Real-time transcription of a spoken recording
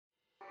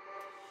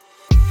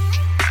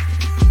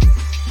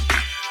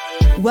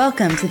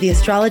Welcome to the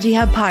Astrology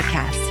Hub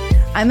podcast.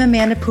 I'm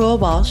Amanda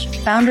Poole-Walsh,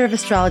 founder of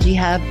Astrology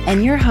Hub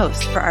and your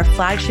host for our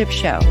flagship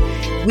show.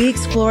 We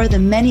explore the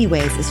many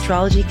ways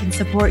astrology can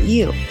support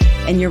you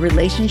in your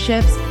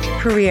relationships,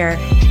 career,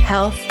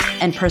 health,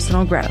 and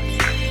personal growth.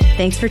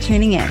 Thanks for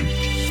tuning in.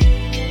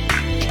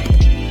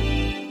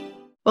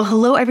 Well,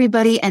 hello,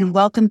 everybody, and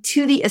welcome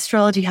to the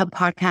Astrology Hub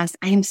podcast.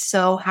 I am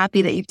so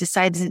happy that you've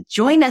decided to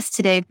join us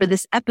today for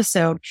this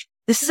episode.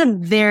 This is a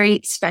very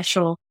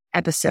special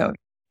episode.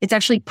 It's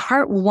actually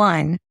part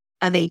one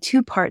of a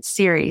two-part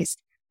series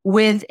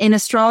with an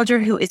astrologer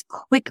who is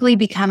quickly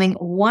becoming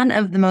one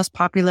of the most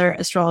popular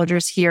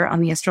astrologers here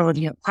on the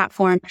Astrology Hub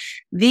platform,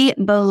 the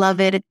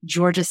beloved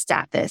Georgia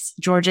Stathis.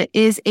 Georgia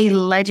is a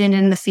legend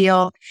in the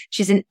field.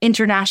 She's an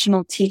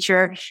international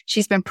teacher.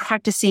 She's been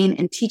practicing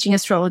and teaching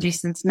astrology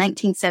since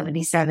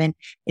 1977.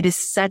 It is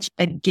such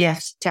a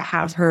gift to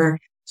have her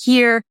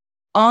here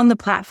on the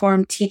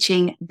platform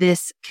teaching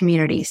this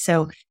community.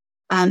 So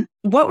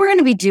what we're going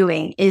to be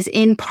doing is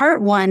in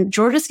part one,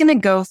 Georgia's going to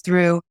go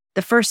through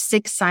the first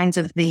 6 signs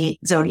of the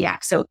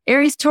Zodiac. So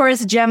Aries,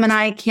 Taurus,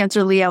 Gemini,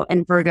 Cancer, Leo,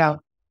 and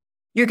Virgo.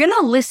 You're going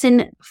to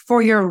listen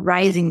for your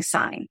rising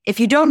sign. If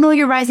you don't know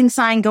your rising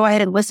sign, go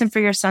ahead and listen for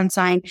your sun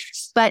sign.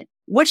 But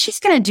what she's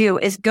going to do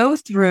is go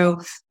through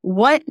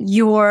what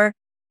your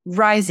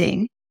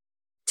rising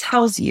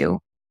tells you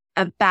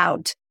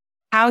about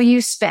how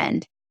you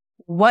spend,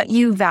 what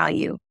you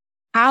value,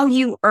 how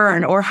you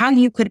earn, or how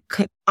you could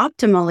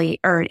optimally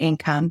earn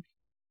income,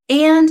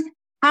 and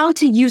how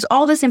to use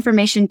all this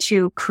information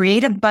to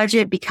create a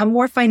budget, become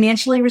more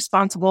financially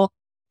responsible,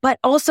 but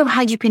also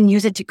how you can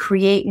use it to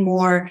create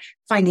more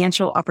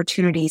financial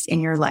opportunities in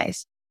your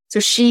life. So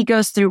she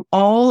goes through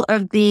all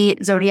of the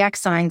zodiac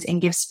signs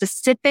and gives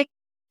specific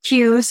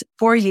cues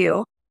for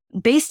you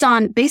based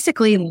on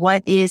basically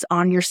what is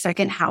on your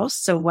second house.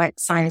 So what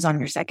sign is on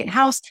your second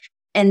house,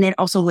 and then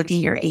also looking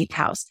at your 8th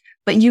house.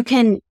 But you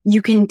can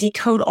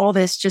decode all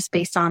this just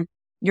based on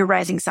your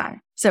rising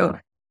sign. So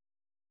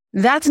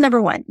that's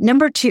number one.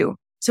 Number 2.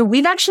 So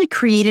we've actually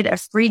created a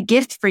free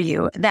gift for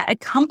you that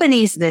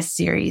accompanies this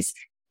series.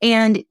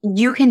 And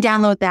you can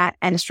download that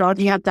at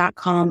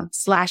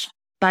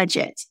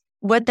astrologyhub.com/budget.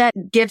 What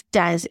that gift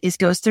does is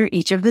goes through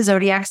each of the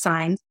zodiac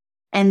signs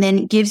and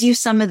then gives you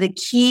some of the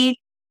key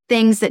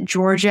things that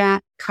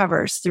Georgia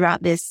covers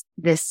throughout this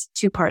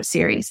 2-part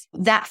series.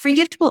 That free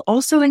gift will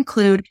also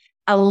include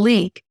a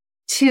link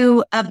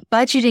to a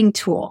budgeting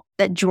tool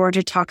that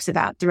Georgia talks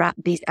about throughout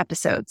these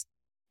episodes.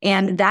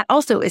 And that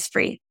also is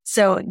free.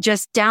 So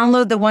just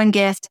download the one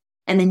gift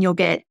and then you'll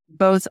get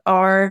both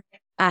our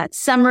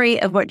summary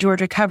of what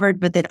Georgia covered,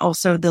 but then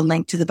also the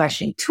link to the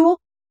budgeting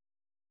tool.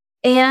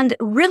 And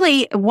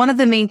really, one of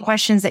the main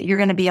questions that you're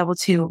going to be able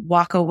to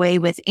walk away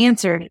with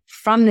answered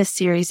from this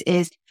series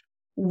is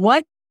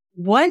what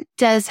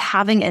does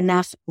having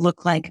enough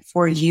look like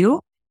for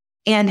you?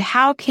 And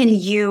how can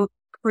you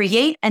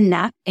create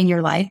enough in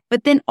your life,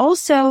 but then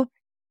also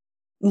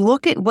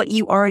look at what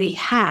you already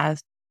have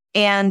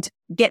and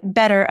get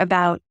better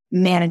about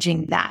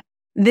managing that.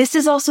 This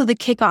is also the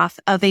kickoff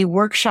of a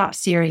workshop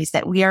series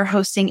that we are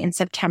hosting in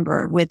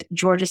September with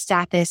Georgia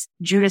Stathis,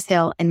 Judith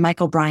Hill, and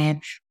Michael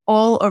Bryan,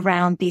 all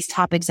around these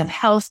topics of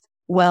health,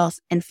 wealth,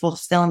 and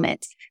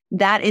fulfillment.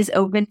 That is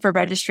open for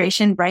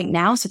registration right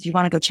now. So if you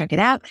want to go check it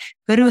out,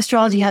 go to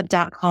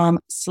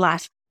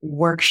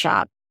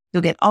astrologyhub.com/workshop.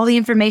 You'll get all the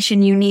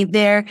information you need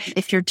there.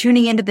 If you're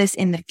tuning into this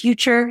in the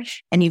future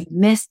and you've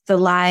missed the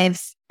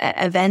live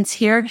events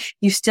here,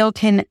 you still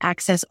can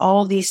access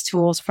all these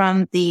tools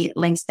from the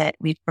links that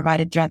we've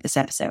provided throughout this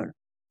episode.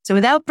 So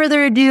without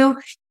further ado,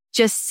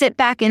 just sit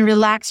back and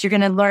relax. You're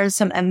going to learn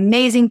some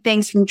amazing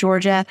things from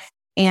Georgia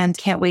and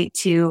can't wait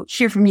to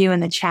hear from you in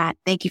the chat.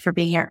 Thank you for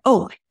being here.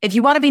 Oh, if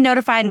you want to be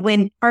notified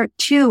when part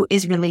 2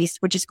 is released,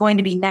 which is going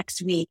to be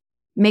next week,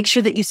 make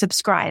sure that you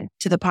subscribe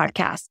to the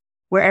podcast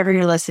wherever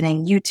you're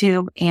listening,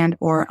 YouTube and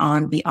or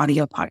on the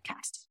audio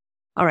podcast.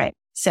 All right.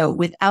 So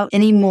without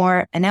any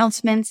more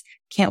announcements,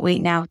 can't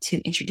wait now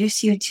to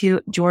introduce you to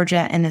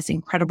Georgia and this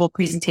incredible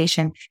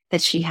presentation that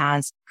she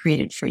has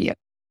created for you.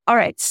 All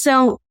right.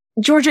 So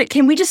Georgia,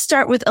 can we just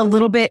start with a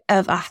little bit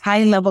of a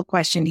high level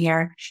question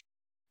here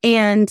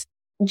and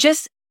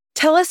just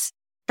tell us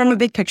from a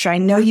big picture. I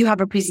know you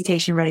have a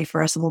presentation ready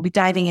for us and we'll be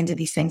diving into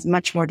these things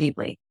much more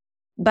deeply,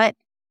 but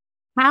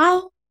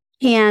how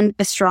can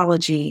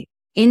astrology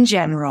in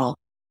general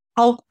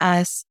help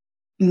us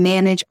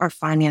manage our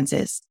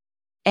finances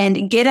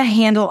and get a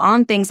handle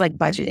on things like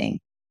budgeting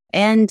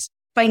and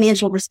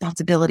financial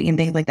responsibility and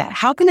things like that?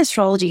 How can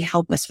astrology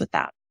help us with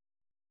that?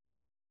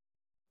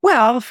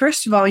 Well,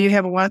 first of all, you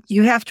have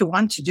to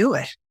want to do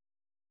it.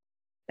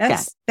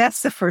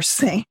 That's the first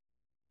thing.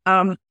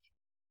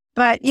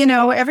 But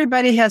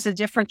everybody has a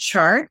different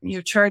chart.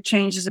 Your chart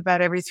changes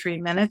about every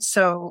 3 minutes.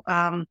 So,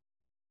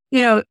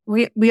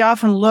 we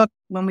often look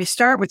when we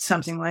start with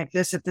something like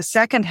this at the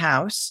second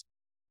house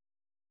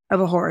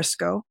of a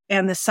horoscope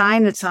and the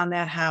sign that's on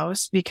that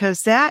house,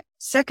 because that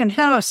second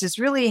house is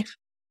really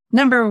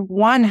number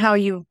one,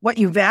 what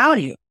you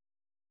value.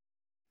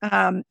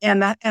 And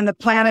the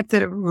planet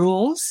that it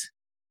rules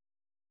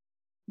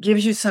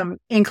gives you some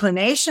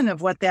inclination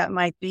of what that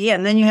might be.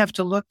 And then you have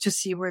to look to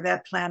see where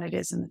that planet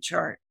is in the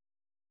chart.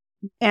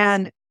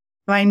 And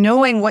by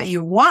knowing what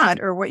you want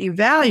or what you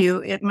value,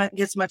 it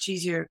gets much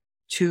easier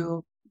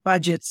to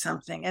budget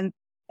something.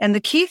 And the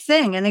key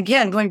thing, and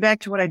again, going back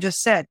to what I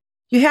just said,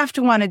 you have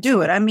to want to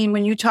do it. I mean,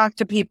 when you talk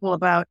to people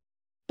about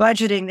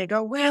budgeting, they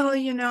go, well,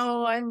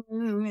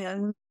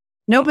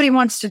 nobody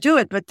wants to do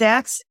it, but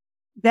that's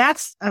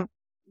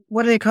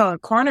what do they call it? A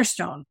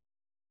cornerstone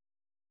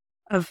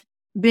of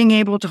being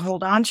able to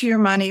hold on to your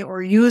money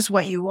or use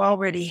what you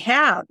already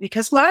have.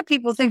 Because a lot of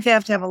people think they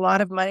have to have a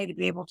lot of money to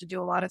be able to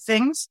do a lot of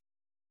things.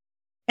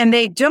 And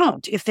they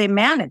don't if they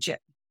manage it.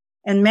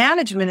 And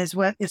management is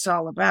what it's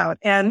all about.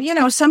 And,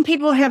 some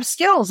people have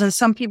skills and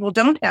some people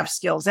don't have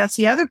skills. That's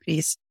the other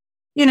piece.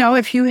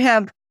 If you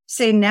have,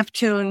 say,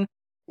 Neptune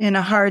in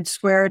a hard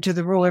square to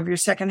the ruler of your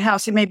second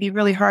house, it may be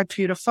really hard for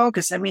you to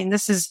focus. I mean,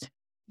 this is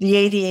the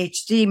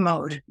ADHD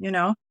mode,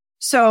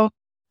 So,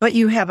 but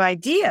you have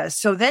ideas.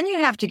 So then you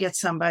have to get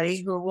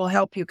somebody who will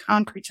help you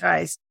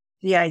concretize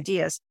the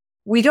ideas.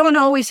 We don't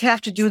always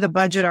have to do the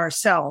budget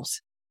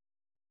ourselves.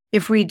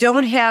 If we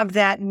don't have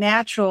that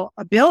natural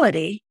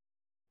ability,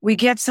 we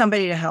get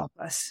somebody to help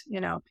us,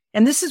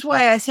 And this is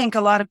why I think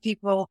a lot of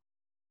people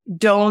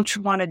don't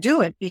want to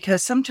do it,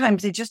 because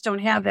sometimes they just don't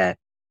have that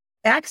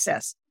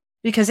access.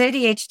 Because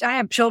ADHD, I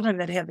have children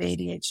that have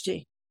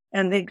ADHD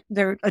and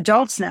they're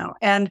adults now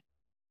and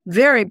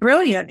very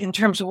brilliant in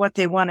terms of what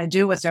they want to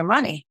do with their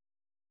money,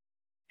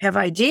 have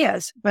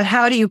ideas, but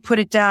how do you put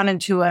it down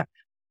into a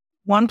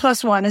 1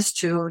 + 1 is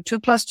 2, 2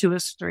 + 2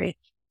 is 3.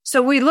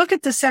 So we look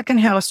at the second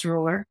house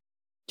ruler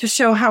to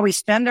show how we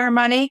spend our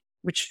money,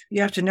 which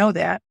you have to know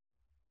that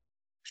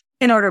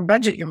in order to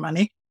budget your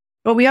money.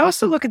 But we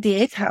also look at the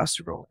 8th house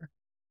ruler.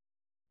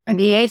 And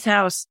the 8th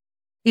house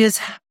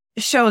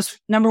shows,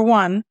 number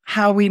one,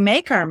 how we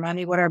make our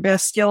money, what our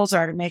best skills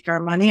are to make our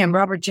money. And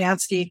Robert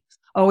Jansky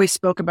always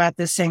spoke about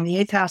this, saying the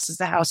 8th house is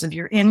the house of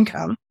your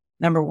income,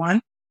 number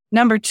one.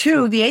 Number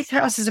two, the 8th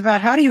house is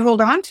about how do you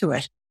hold on to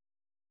it?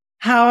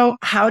 How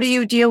do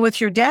you deal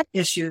with your debt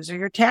issues or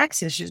your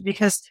tax issues?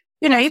 Because,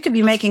 you could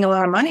be making a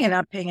lot of money and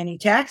not paying any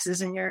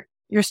taxes and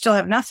you still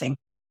have nothing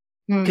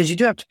because you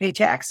do have to pay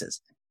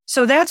taxes.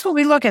 So that's what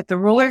we look at. The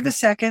ruler of the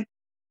second,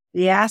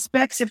 the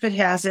aspects, if it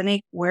has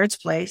any, where it's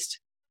placed.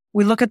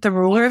 We look at the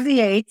ruler of the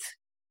 8th,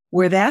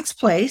 where that's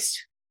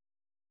placed,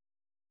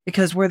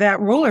 because where that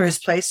ruler is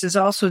placed is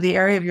also the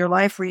area of your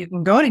life where you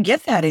can go to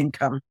get that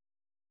income.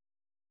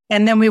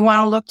 And then we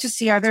want to look to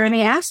see, are there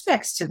any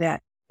aspects to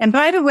that? And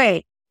by the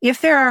way,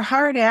 if there are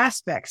hard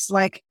aspects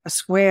like a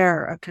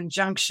square, a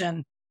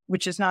conjunction,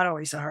 which is not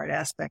always a hard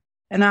aspect,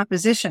 an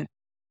opposition,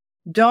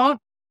 don't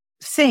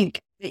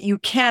think that you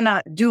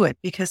cannot do it,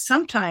 because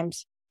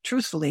sometimes,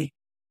 truthfully,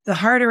 the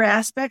harder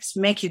aspects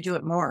make you do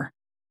it more.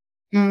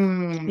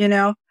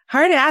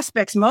 Hard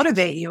aspects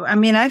motivate you. I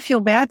mean, I feel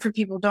bad for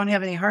people who don't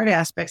have any hard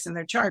aspects in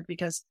their chart,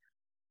 because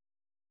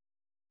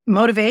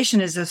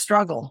motivation is a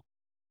struggle.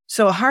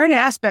 So a hard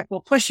aspect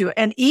will push you.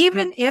 And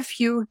even if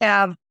you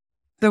have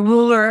the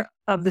ruler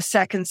of the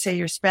second, say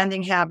your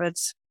spending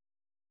habits,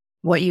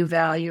 what you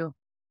value,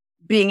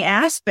 being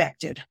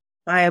aspected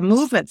by a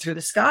movement through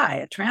the sky,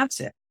 a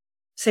transit,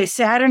 say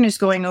Saturn is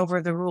going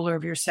over the ruler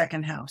of your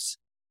second house.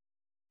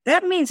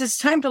 That means it's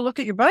time to look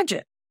at your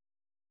budget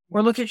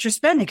or look at your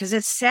spending, because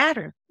it's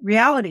Saturn,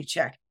 reality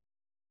check.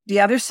 The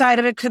other side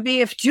of it could be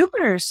if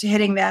Jupiter's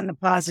hitting that in a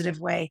positive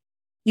way,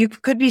 you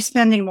could be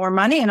spending more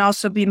money and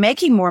also be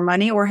making more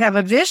money or have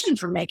a vision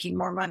for making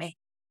more money.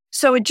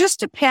 So it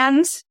just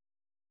depends.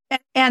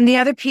 And the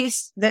other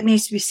piece that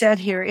needs to be said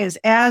here is,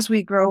 as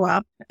we grow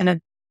up and,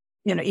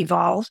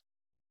 evolve,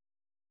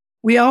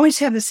 we always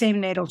have the same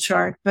natal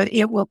chart, but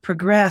it will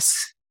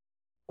progress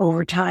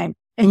over time.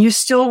 And you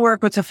still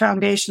work with the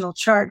foundational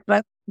chart,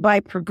 but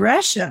by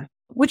progression,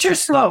 which are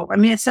slow. I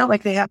mean, it's not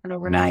like they happen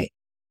overnight.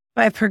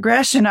 By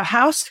progression, a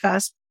house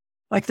cusp,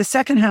 like the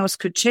second house,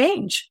 could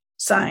change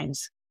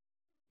signs.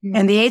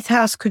 And the 8th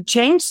house could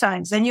change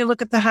signs. Then you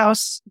look at the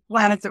house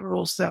planet that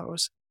rules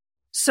those.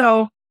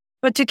 So,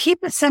 but to keep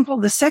it simple,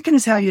 the second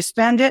is how you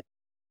spend it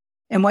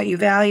and what you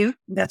value.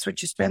 That's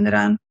what you spend it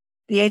on.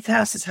 The 8th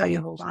house is how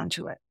you hold on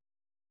to it.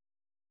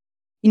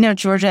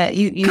 Georgia,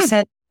 you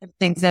said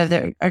things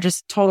that are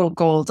just total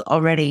gold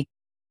already.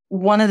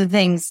 One of the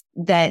things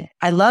that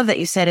I love that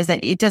you said is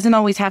that it doesn't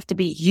always have to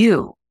be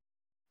you.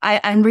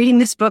 I'm reading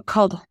this book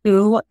called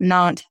Who,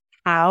 Not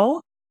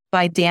How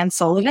by Dan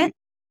Sullivan.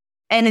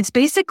 And it's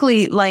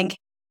basically like,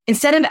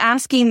 instead of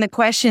asking the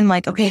question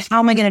like, okay, how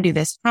am I going to do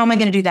this? How am I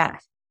going to do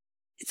that?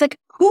 It's like,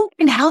 who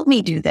can help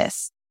me do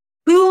this?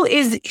 Who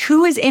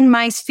is in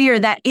my sphere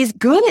that is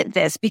good at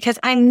this? Because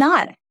I'm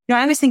not.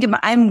 I always think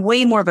I'm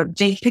way more of a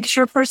big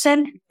picture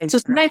person. So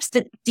sometimes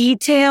the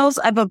details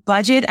of a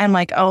budget, I'm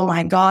like, oh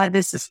my God,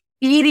 this is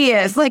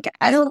tedious.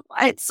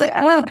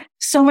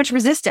 So much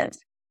resistance.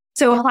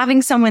 So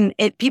having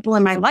people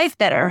in my life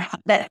that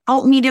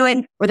help me do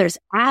it, or there's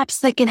apps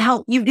that can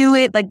help you do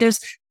it. Like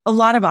there's a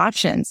lot of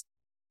options.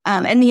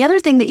 And the other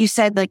thing that you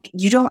said, like,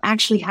 you don't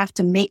actually have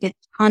to make a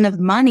ton of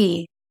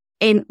money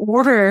in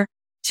order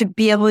to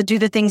be able to do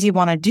the things you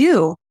want to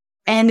do.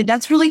 And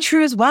that's really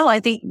true as well. I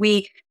think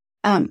there's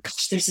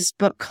this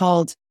book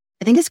called,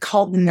 I think it's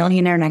called The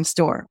Millionaire Next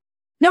Door.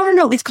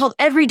 No. It's called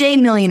Everyday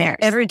Millionaires.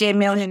 Everyday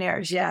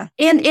Millionaires. Yeah.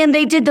 And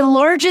they did the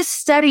largest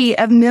study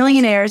of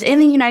millionaires in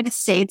the United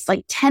States,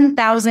 like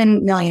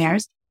 10,000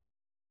 millionaires.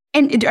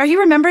 And are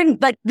you remembering,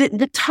 like,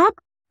 the top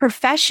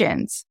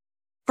professions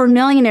for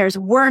millionaires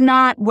were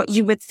not what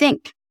you would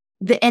think.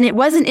 And it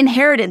wasn't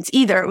inheritance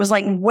either. It was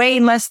like way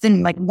less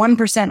than like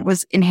 1%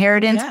 was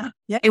inheritance.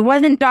 Yeah. It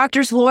wasn't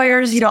doctors,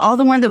 lawyers, all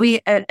the ones that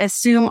we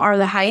assume are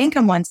the high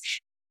income ones.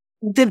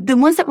 The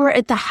ones that were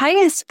at the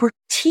highest were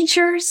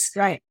teachers.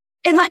 Right.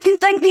 And like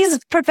these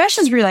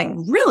professions were like,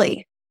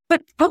 really?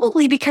 But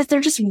probably because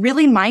they're just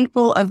really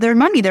mindful of their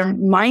money. They're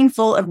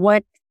mindful of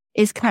what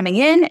is coming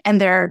in,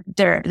 and they're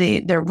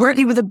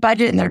working with a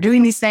budget, and they're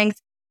doing these things.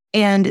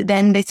 And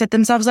then they set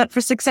themselves up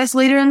for success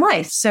later in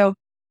life. So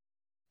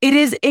it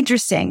is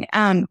interesting.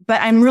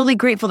 But I'm really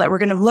grateful that we're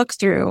going to look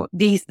through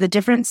the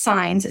different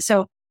signs.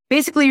 So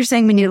basically you're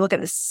saying we need to look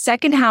at the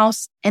second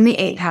house and the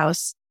eighth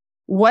house.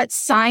 What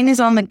sign is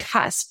on the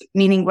cusp,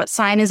 meaning what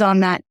sign is on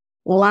that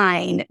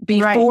line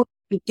before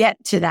we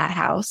get to that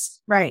house.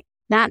 Right.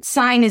 That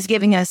sign is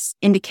giving us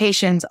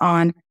indications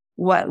on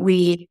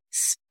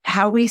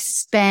how we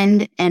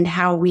spend and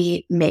how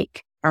we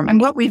make our money.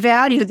 And what we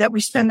value that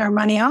we spend our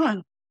money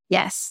on.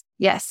 Yes.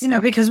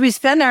 Because we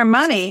spend our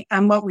money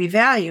on what we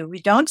value. We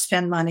don't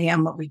spend money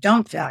on what we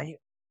don't value.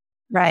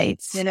 Right.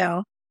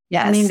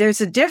 Yes. I mean, there's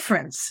a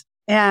difference.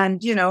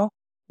 And,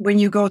 when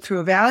you go through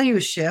a value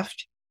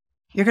shift,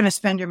 you're going to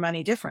spend your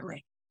money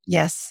differently.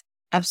 Yes,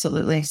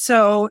 absolutely.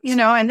 So,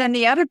 and then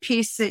the other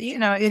piece that,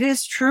 it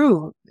is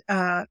true.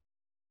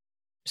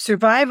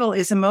 Survival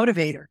is a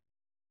motivator.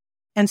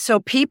 And so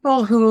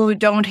people who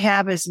don't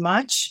have as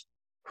much,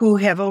 who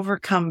have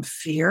overcome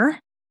fear,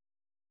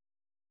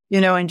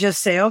 and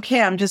just say,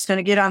 okay, I'm just going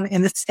to get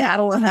in the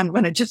saddle and I'm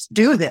going to just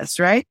do this,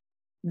 right?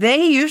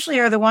 They usually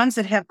are the ones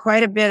that have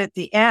quite a bit at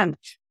the end.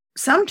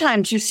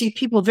 Sometimes you see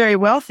people very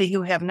wealthy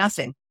who have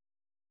nothing,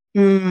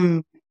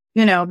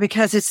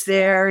 because it's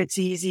there, it's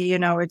easy,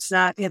 it's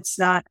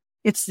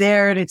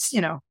there and it's,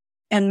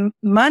 and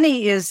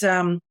money is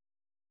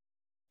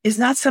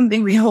not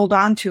something we hold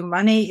on to.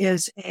 Money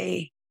is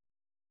a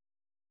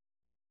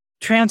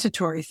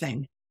transitory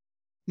thing.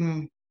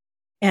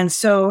 And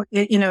so,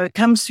 it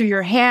comes through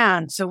your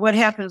hand. So what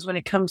happens when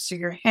it comes through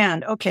your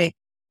hand? Okay,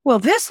 well,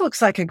 this looks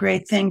like a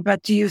great thing,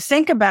 but do you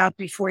think about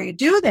before you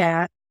do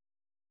that,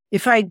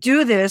 if I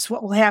do this,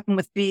 what will happen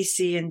with B,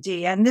 C, and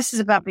D? And this is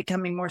about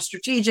becoming more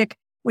strategic,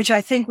 which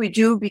I think we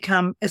do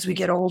become as we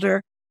get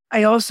older.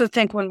 I also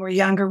think when we're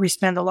younger, we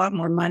spend a lot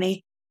more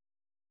money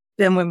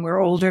than when we're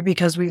older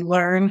because we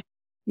learn,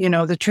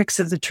 the tricks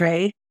of the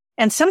trade.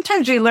 And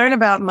sometimes we learn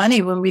about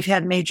money when we've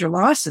had major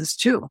losses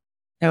too.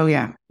 Oh,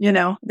 yeah.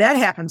 That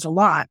happens a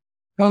lot.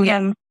 Oh,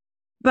 yeah.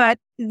 But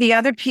the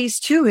other piece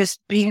too is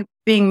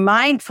being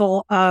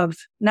mindful of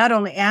not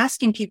only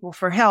asking people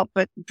for help,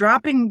 but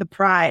dropping the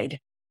pride.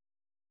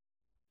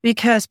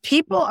 Because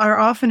people are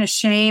often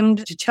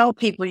ashamed to tell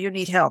people you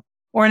need help,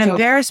 or an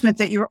embarrassment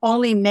that you're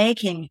only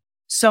making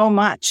so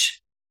much.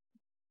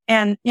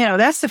 And,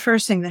 that's the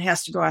first thing that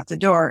has to go out the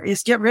door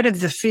is get rid of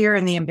the fear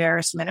and the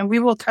embarrassment. And we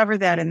will cover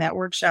that in that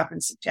workshop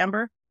in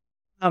September.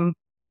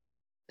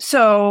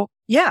 So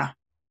yeah.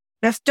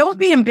 Don't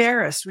be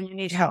embarrassed when you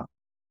need help.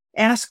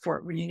 Ask for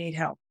it when you need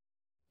help.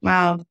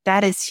 Wow,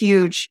 that is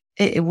huge.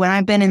 When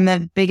I've been in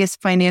the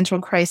biggest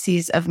financial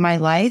crises of my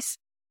life,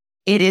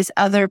 it is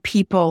other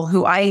people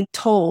who I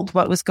told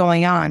what was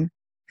going on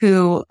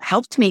who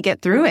helped me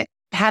get through it.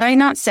 Had I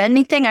not said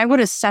anything, I would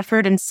have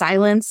suffered in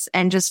silence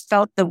and just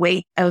felt the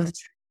weight of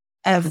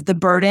the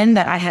burden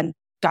that I had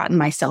gotten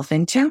myself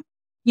into,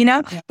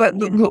 But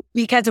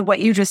because of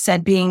what you just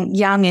said, being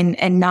young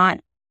and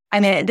not,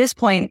 at this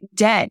point,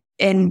 dead.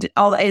 And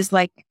all that is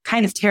like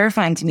kind of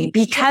terrifying to me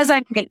because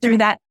I went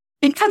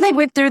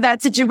through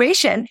that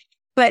situation.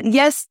 But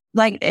yes,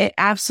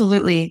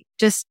 absolutely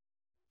just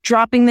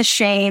dropping the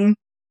shame.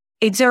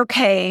 It's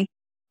okay.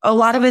 A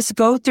lot of us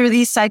go through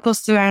these cycles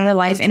throughout our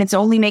life and it's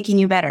only making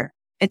you better.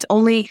 It's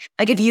only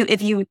like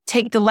if you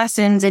take the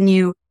lessons and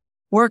you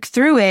work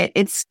through it,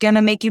 it's going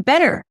to make you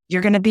better.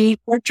 You're going to be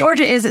where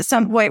Georgia is at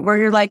some point where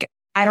you're like,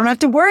 I don't have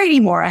to worry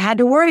anymore. I had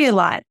to worry a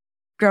lot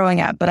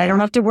growing up, but I don't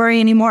have to worry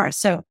anymore.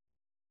 So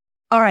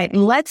all right,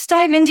 let's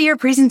dive into your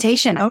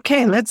presentation.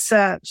 Okay, let's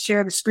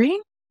share the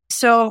screen.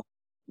 So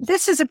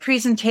this is a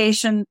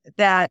presentation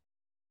that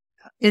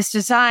is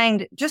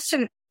designed just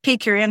to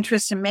pique your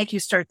interest and make you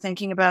start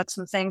thinking about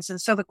some things.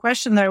 And so the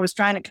question that I was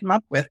trying to come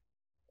up with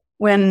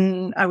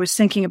when I was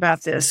thinking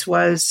about this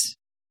was,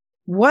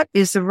 what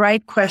is the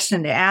right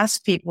question to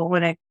ask people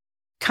when it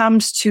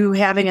comes to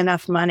having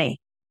enough money?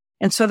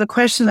 And so the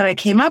question that I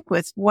came up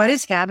with, what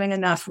is having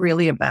enough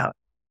really about?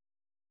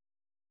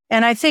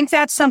 And I think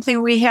that's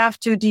something we have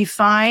to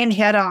define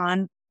head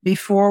on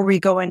before we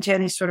go into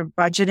any sort of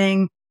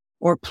budgeting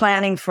or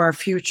planning for our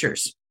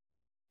futures.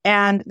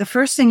 And the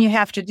first thing you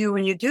have to do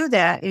when you do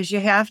that is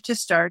you have to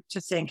start to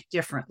think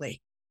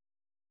differently.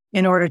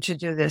 in order to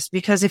do this.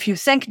 Because if you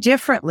think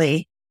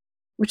differently,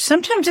 which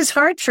sometimes is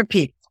hard for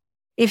people,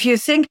 if you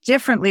think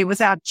differently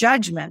without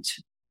judgment,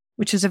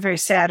 which is a very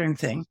Saturn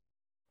thing,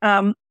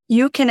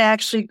 you can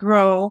actually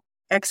grow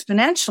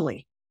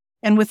exponentially.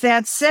 And with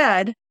that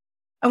said,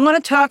 I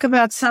want to talk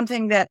about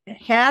something that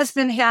has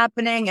been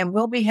happening and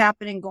will be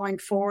happening going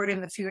forward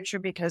in the future,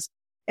 because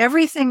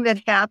everything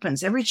that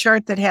happens, every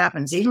chart that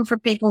happens, even for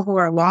people who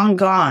are long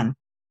gone,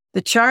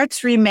 the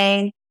charts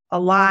remain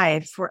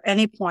alive for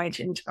any point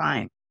in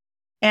time.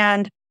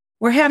 And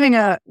we're having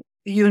a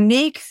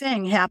unique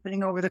thing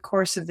happening over the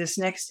course of this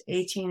next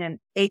 18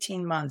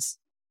 months,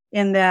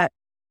 in that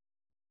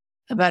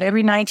about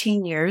every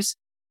 19 years,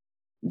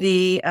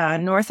 the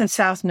North and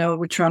South node,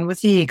 which run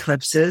with the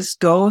eclipses,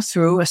 go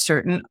through a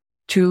certain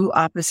two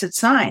opposite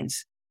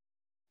signs.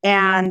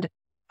 And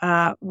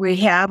we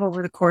have,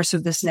 over the course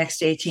of this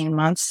next 18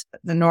 months,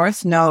 the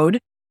North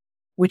node,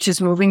 which is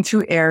moving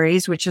through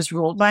Aries, which is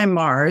ruled by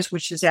Mars,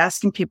 which is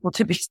asking people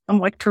to be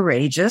somewhat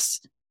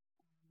courageous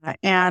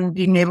and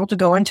being able to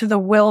go into the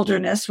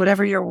wilderness,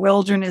 whatever your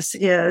wilderness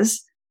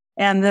is.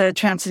 And the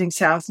transiting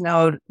South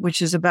node,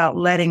 which is about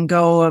letting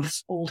go of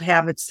old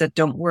habits that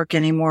don't work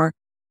anymore,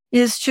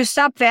 is to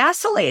stop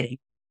vacillating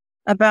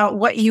about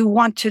what you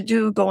want to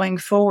do going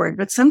forward.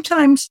 But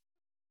sometimes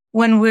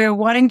when we're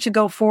wanting to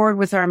go forward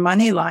with our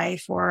money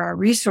life or our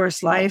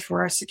resource life or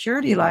our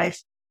security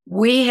life,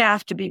 we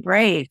have to be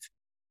brave.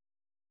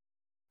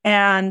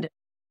 And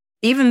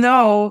even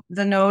though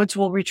the nodes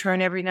will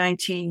return every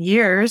 19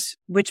 years,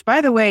 which,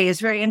 by the way, is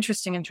very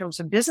interesting in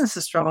terms of business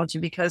astrology,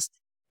 because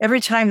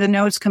every time the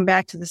nodes come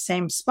back to the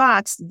same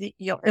spots,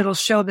 it'll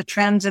show the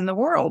trends in the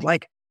world,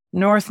 like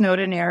North node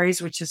in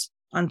Aries, which is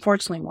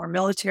unfortunately more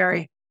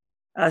military,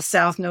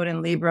 South node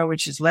in Libra,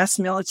 which is less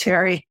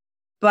military,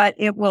 but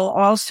it will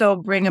also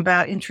bring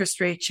about interest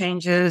rate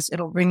changes.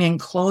 It'll bring in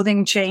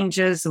clothing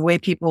changes, the way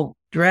people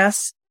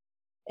dress.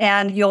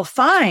 And you'll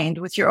find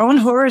with your own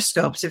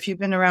horoscopes, if you've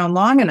been around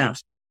long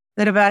enough,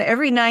 that about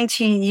every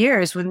 19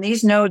 years, when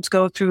these nodes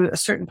go through a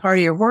certain part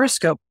of your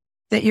horoscope,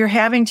 that you're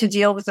having to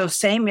deal with those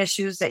same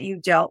issues that you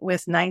dealt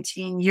with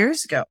 19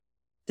 years ago.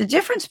 The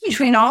difference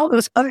between all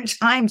those other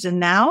times and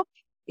now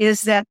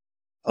is that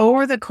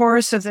over the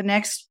course of the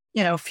next,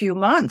 few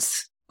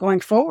months going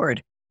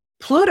forward,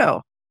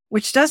 Pluto,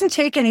 which doesn't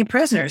take any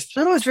prisoners.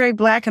 Pluto is very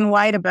black and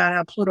white about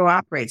how Pluto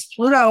operates.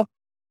 Pluto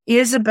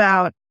is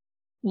about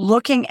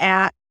looking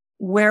at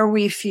where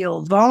we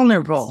feel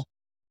vulnerable,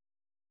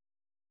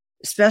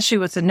 especially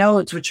with the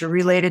nodes, which are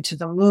related to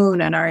the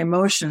moon and our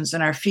emotions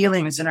and our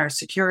feelings and our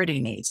security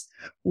needs,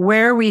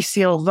 where we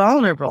feel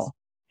vulnerable.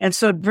 And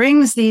so it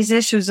brings these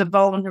issues of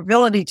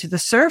vulnerability to the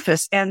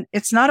surface. And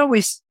it's not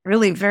always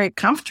really very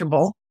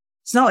comfortable.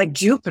 It's not like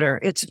Jupiter.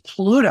 It's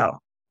Pluto,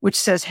 which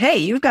says, hey,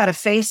 you've got to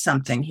face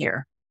something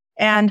here.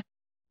 And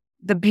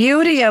the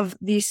beauty of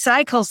these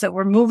cycles that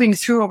we're moving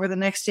through over the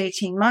next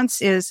 18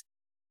 months is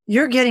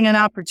you're getting an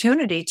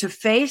opportunity to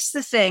face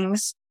the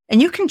things,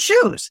 and you can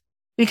choose,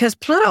 because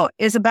Pluto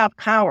is about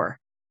power,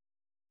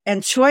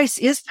 and choice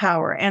is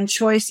power, and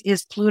choice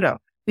is Pluto,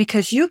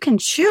 because you can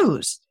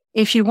choose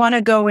if you want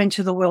to go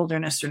into the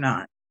wilderness or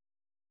not.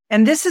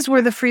 And this is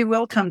where the free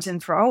will comes in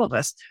for all of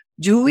us.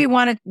 Do we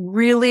want to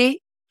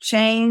really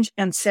change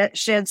and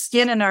shed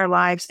skin in our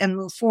lives and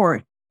move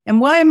forward? And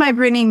why am I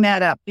bringing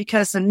that up?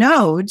 Because the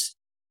nodes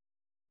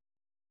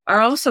are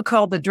also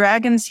called the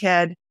dragon's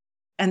head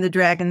and the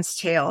dragon's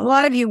tail. A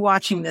lot of you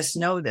watching this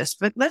know this,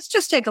 but let's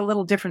just take a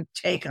little different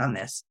take on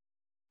this.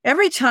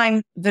 Every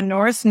time the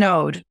North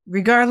node,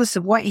 regardless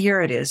of what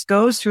year it is,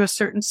 goes through a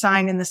certain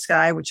sign in the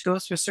sky, which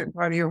goes through a certain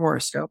part of your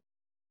horoscope,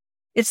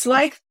 it's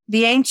like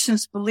the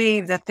ancients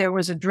believed that there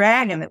was a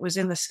dragon that was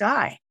in the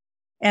sky,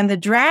 and the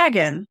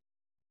dragon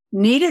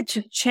needed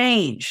to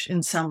change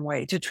in some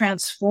way, to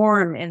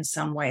transform in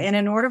some way. And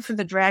in order for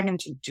the dragon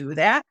to do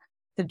that,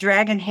 the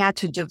dragon had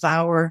to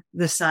devour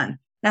the sun.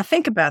 Now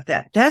think about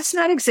that. That's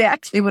not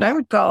exactly what I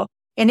would call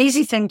an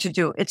easy thing to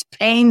do. It's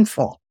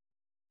painful.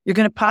 You're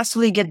going to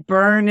possibly get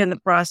burned in the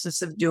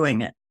process of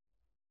doing it.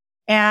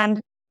 And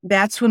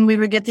that's when we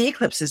would get the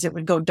eclipses. It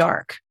would go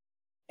dark.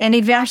 And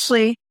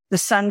eventually the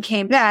sun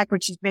came back,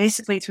 which is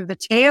basically through the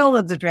tail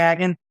of the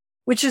dragon,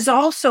 which is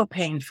also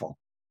painful.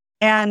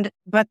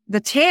 But the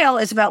tail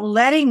is about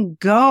letting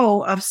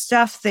go of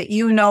stuff that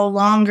you no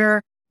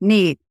longer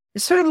need.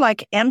 It's sort of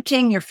like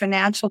emptying your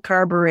financial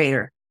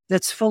carburetor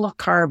that's full of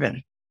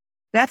carbon.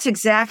 That's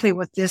exactly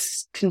what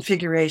this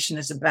configuration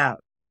is about.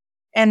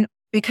 And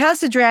because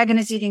the dragon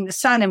is eating the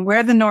sun, and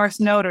where the North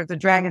node or the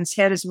dragon's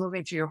head is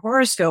moving to your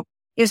horoscope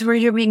is where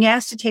you're being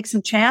asked to take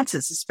some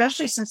chances,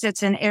 especially since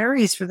it's in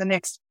Aries for the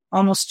next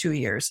almost 2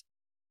 years,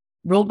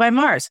 ruled by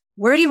Mars.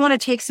 Where do you want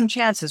to take some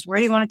chances? Where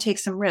do you want to take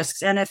some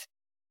risks? And if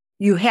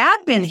you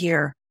have been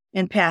here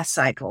in past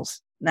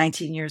cycles,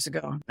 19 years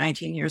ago,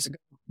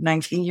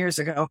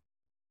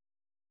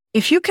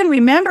 if you can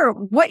remember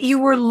what you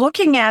were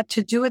looking at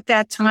to do at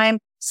that time,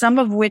 some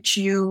of which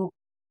you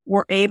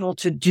were able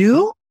to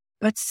do,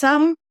 but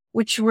some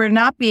which you were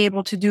not be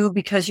able to do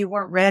because you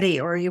weren't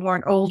ready or you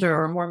weren't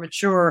older or more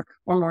mature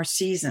or more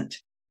seasoned.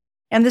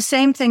 And the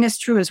same thing is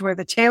true as where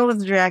the tail of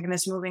the dragon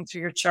is moving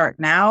through your chart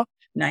now,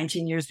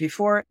 19 years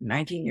before,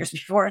 19 years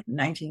before,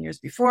 19 years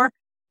before,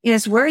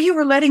 is where you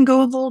were letting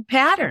go of old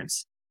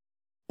patterns.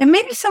 And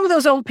maybe some of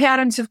those old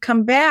patterns have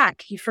come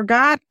back. You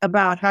forgot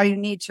about how you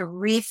need to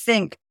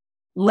rethink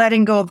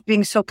letting go of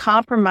being so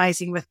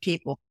compromising with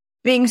people,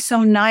 being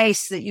so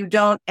nice that you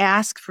don't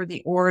ask for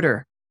the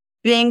order,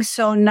 being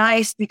so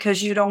nice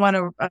because you don't want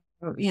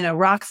to,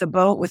 rock the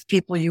boat with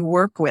people you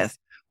work with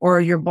or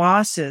your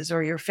bosses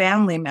or your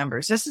family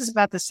members. This is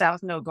about the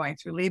South Node going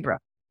through Libra,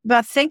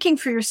 about thinking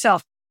for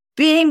yourself,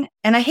 being,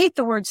 and I hate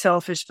the word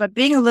selfish, but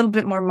being a little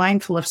bit more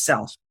mindful of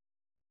self.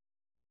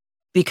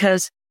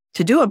 Because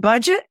to do a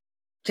budget,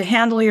 to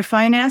handle your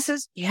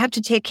finances, you have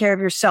to take care of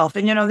yourself.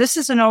 And, this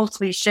is an old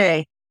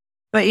cliche,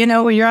 but,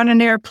 when you're on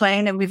an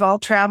airplane and we've all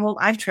traveled,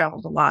 I've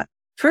traveled a lot.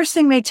 First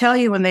thing they tell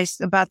you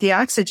about the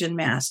oxygen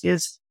mask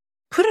is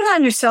put it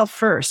on yourself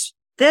first,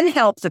 then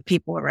help the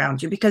people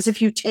around you. Because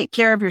if you take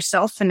care of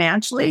yourself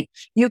financially,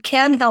 you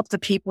can help the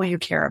people you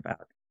care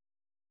about.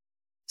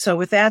 So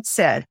with that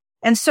said,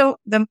 and so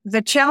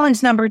the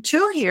challenge number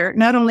 2 here,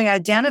 not only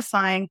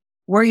identifying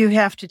where you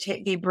have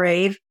to be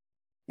brave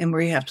and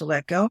where you have to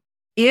let go,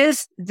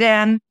 is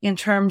then in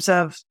terms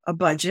of a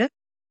budget,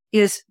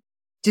 is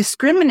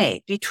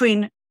discriminate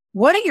between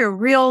what do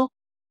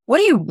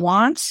you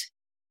want?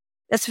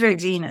 That's very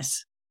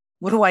Venus.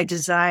 What do I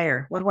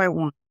desire? What do I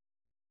want?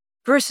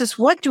 Versus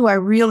what do I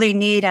really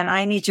need? And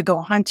I need to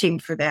go hunting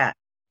for that.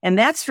 And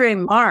that's very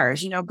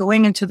Mars,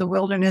 going into the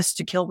wilderness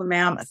to kill the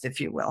mammoth,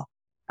 if you will.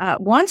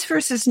 Wants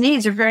versus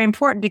needs are very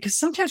important because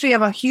sometimes we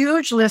have a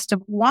huge list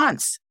of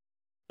wants,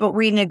 but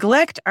we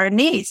neglect our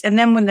needs. And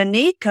then when the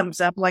need comes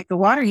up, like the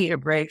water heater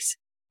breaks,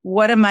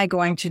 what am I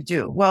going to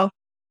do? Well,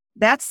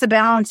 that's the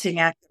balancing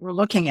act that we're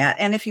looking at.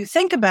 And if you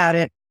think about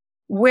it,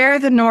 where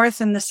the North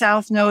and the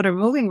South Node are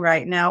moving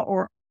right now,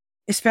 or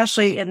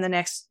especially in the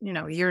next,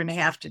 year and a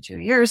half to 2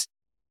 years,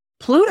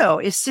 Pluto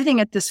is sitting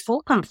at this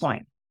fulcrum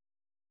point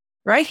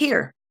right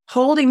here,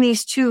 holding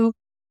these two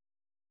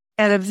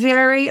at a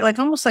very,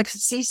 almost like a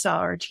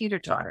seesaw or a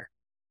teeter-totter.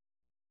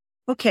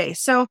 Okay.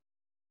 So,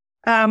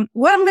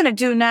 what I'm going to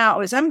do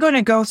now is I'm going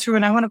to go through,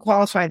 and I want to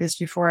qualify this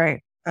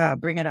before I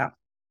bring it up.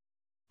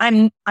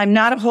 I'm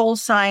not a whole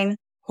sign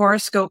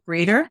horoscope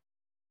reader.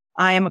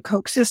 I am a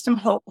Koch system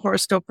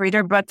horoscope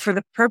reader, but for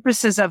the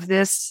purposes of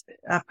this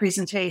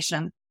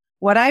presentation,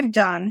 what I've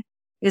done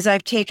is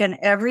I've taken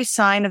every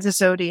sign of the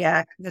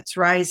zodiac that's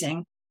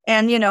rising.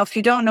 And, if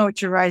you don't know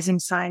what your rising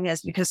sign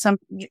is, because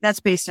that's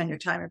based on your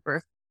time of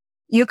birth,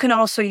 you can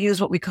also use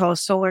what we call a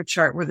solar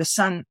chart where the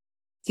sun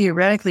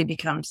theoretically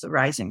becomes the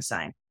rising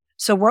sign.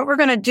 So what we're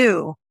going to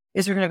do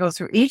is we're going to go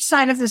through each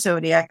sign of the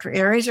zodiac for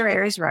Aries or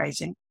Aries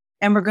rising.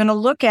 And we're going to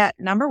look at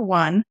number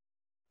 1,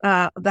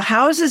 the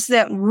houses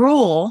that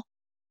rule,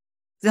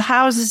 the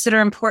houses that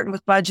are important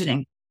with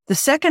budgeting. The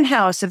second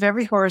house of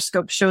every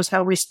horoscope shows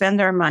how we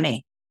spend our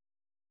money.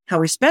 How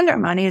we spend our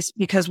money is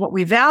because what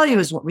we value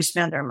is what we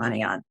spend our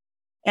money on.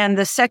 And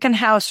the second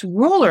house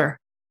ruler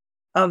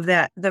of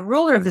that, the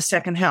ruler of the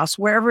second house,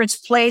 wherever it's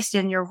placed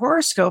in your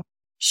horoscope,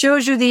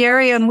 shows you the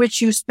area in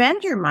which you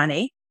spend your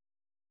money.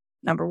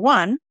 Number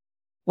 1,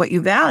 what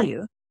you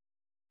value.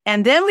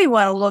 And then we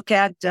want to look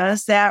at,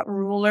 does that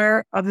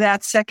ruler of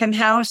that second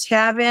house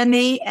have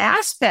any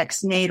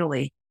aspects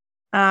natally?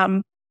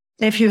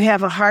 If you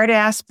have a hard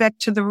aspect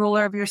to the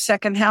ruler of your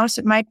second house,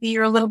 it might be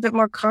you're a little bit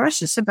more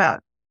cautious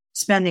about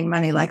spending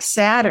money, like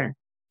Saturn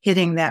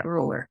hitting that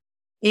ruler.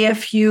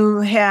 If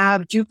you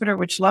have Jupiter,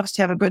 which loves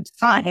to have a good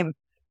time,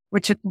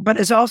 but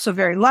is also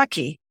very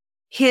lucky,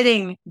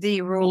 hitting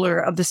the ruler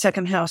of the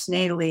second house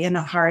natally in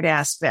a hard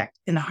aspect,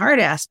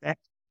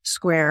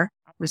 square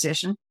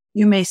opposition,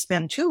 you may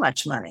spend too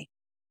much money.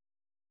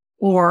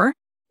 Or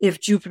if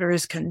Jupiter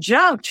is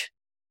conjunct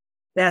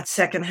that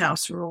second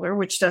house ruler,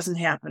 which doesn't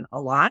happen a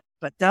lot,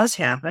 but does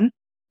happen,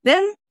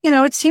 then,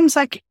 it seems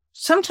like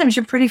sometimes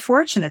you're pretty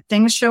fortunate.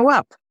 Things show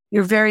up.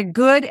 You're very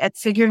good at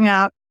figuring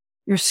out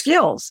your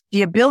skills,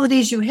 the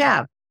abilities you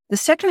have. The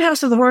second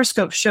house of the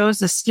horoscope shows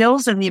the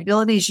skills and the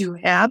abilities you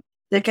have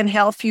that can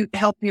help you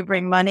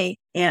bring money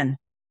in.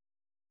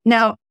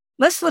 Now,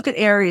 let's look at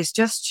Aries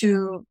just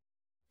to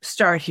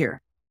start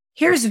here.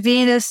 Here's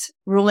Venus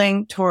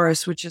ruling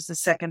Taurus, which is the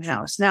second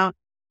house. Now,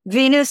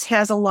 Venus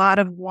has a lot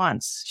of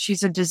wants.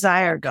 She's a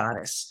desire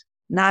goddess,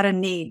 not a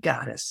need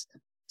goddess.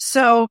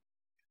 So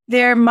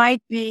there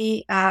might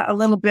be a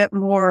little bit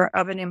more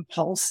of an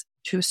impulse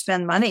to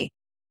spend money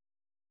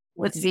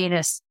with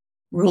Venus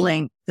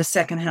ruling the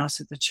second house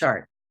of the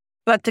chart.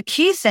 But the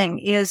key thing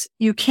is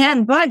you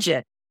can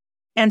budget.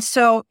 And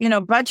so,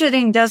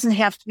 budgeting doesn't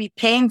have to be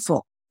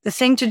painful. The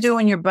thing to do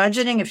when you're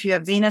budgeting, if you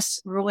have Venus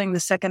ruling the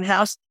second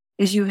house,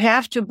 is you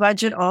have to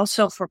budget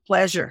also for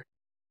pleasure.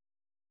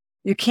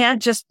 You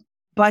can't just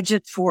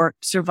budget for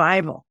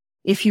survival.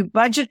 If you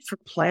budget for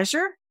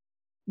pleasure,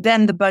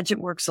 then the budget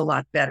works a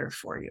lot better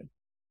for you.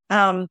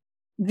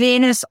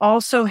 Venus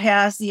also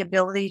has the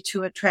ability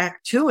to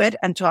attract to it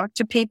and talk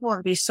to people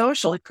and be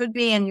social. It could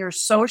be in your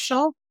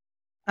social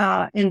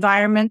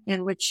environment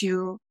in which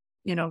you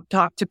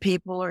talk to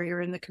people or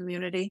you're in the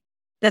community,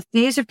 that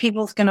these are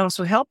people who can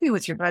also help you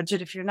with your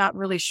budget if you're not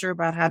really sure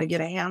about how to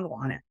get a handle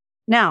on it.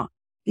 Now,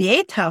 the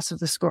eighth house of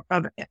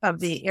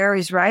the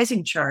Aries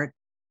rising chart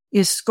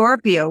is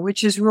Scorpio,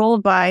 which is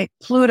ruled by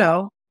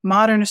Pluto.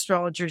 Modern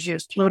astrologers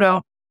use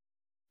Pluto.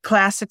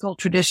 Classical,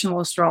 traditional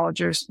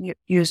astrologers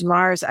use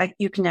Mars.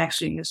 You can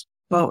actually use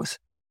both.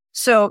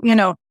 So,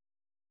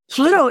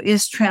 Pluto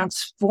is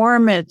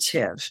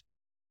transformative.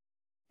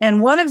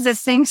 And one of the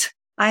things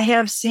I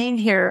have seen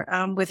here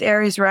with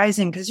Aries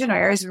rising, because,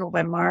 Aries is ruled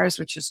by Mars,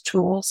 which is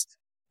tools,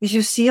 is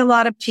you see a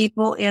lot of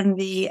people in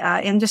the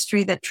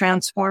industry that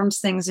transforms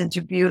things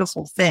into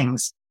beautiful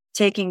things,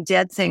 taking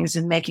dead things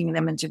and making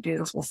them into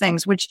beautiful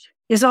things, which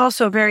is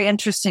also a very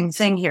interesting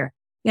thing here.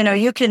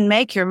 You can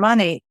make your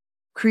money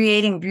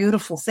creating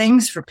beautiful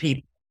things for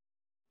people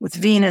with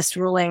Venus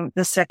ruling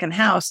the second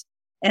house,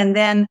 and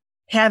then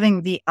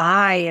having the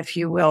eye, if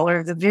you will,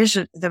 or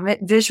the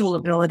visual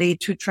ability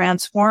to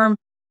transform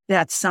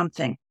that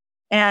something.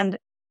 And,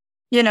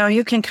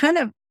 you can kind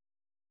of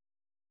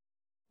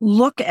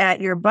look at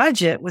your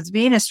budget with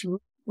Venus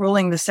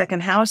ruling the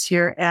second house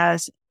here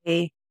as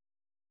the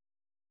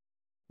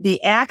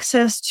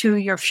access to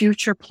your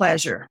future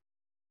pleasure.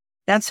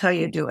 That's how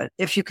you do it.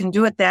 If you can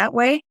do it that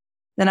way,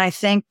 then I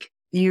think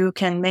you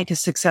can make a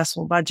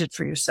successful budget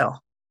for yourself.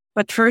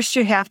 But first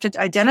you have to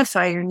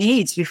identify your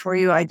needs before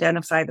you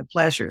identify the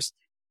pleasures.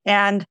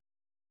 And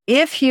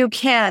if you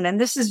can, and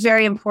this is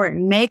very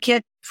important, make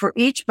it for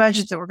each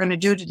budget that we're going to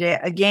do today,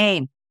 a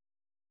game.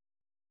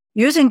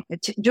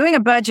 Doing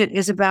a budget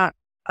is about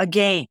a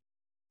game.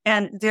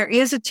 And there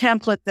is a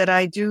template that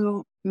I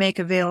do make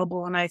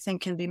available and I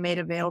think can be made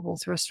available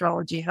through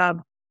Astrology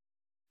Hub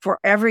for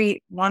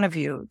every one of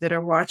you that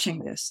are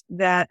watching this,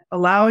 that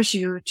allows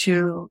you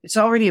it's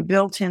already a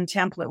built-in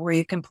template where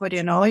you can put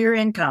in all your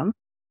income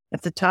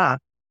at the top.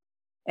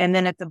 And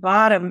then at the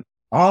bottom,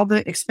 all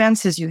the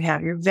expenses you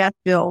have, your vet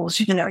bills,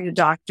 your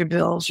doctor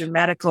bills, your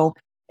medical.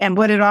 And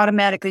what it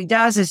automatically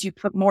does is you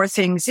put more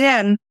things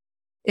in,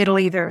 it'll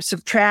either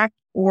subtract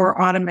or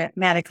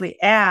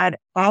automatically add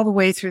all the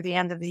way through the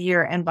end of the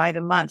year and by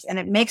the month. And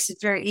it makes it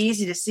very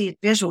easy to see it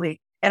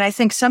visually. And I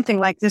think something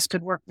like this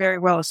could work very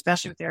well,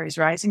 especially with Aries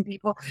rising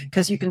people,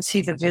 because you can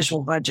see the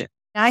visual budget.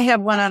 I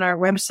have one on our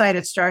website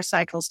at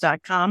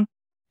starcycles.com.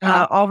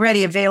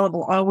 Already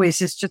available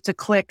always. It's just a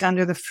click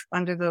under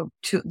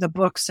the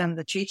books and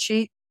the cheat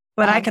sheet,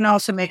 but I can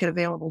also make it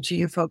available to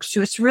you folks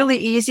too. It's really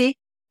easy.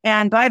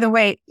 And by the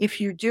way,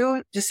 if you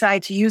do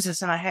decide to use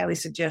this, and I highly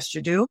suggest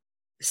you do,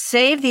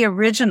 save the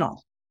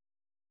original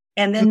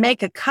and then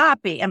make a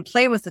copy and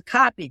play with the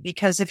copy,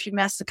 because if you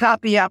mess the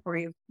copy up or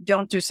you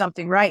don't do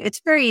something right,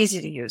 it's very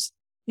easy to use.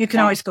 You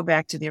can always go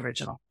back to the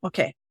original.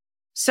 Okay.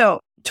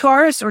 So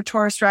Taurus or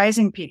Taurus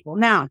rising people.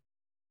 Now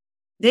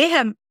they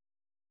have,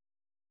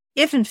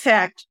 if in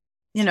fact,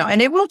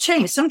 and it will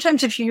change.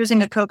 Sometimes if you're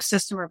using a Koch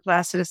system or a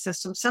Placidus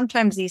system,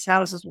 sometimes these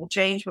houses will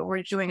change, but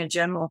we're doing a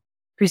general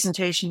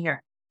presentation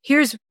here.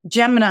 Here's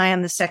Gemini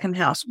in the second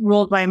house,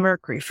 ruled by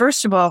Mercury.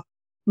 First of all,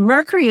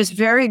 Mercury is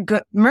very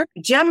good.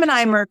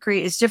 Gemini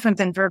Mercury is different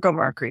than Virgo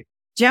Mercury.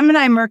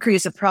 Gemini Mercury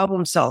is a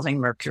problem-solving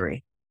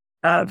Mercury.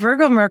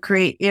 Virgo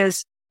Mercury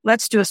is,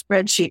 let's do a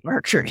spreadsheet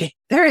Mercury.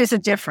 There is a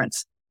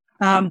difference.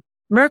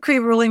 Mercury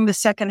ruling the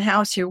second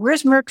house here.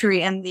 Where's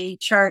Mercury in the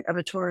chart of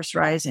a Taurus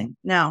rising?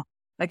 Now,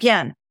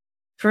 again,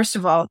 first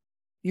of all,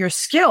 your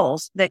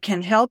skills that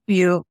can help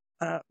you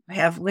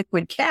have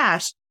liquid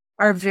cash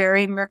are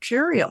very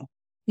mercurial.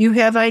 You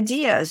have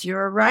ideas.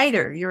 You're a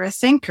writer. You're a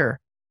thinker.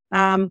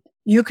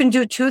 You can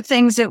do two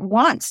things at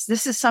once.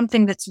 This is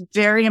something that's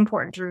very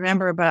important to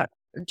remember about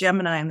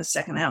Gemini in the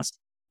second house.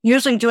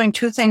 Usually doing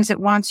two things at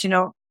once,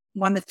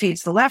 one that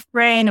feeds the left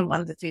brain and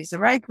one that feeds the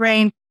right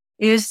brain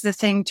is the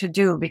thing to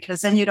do,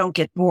 because then you don't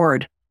get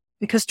bored.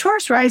 Because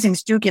Taurus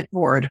risings do get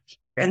bored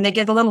and they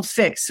get a little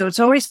fixed. So it's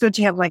always good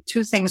to have like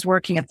two things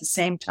working at the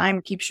same time.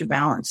 It keeps you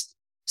balanced.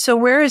 So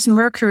where is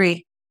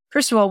Mercury?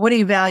 First of all, what do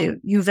you value?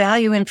 You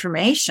value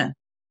information.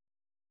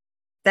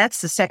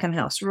 That's the second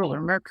house ruler,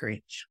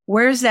 Mercury.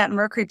 Where's that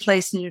Mercury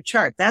placed in your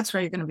chart? That's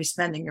where you're going to be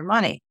spending your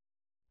money.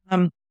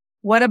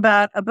 What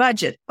about a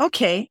budget?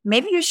 Okay,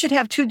 maybe you should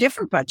have two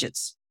different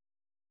budgets.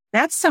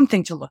 That's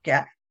something to look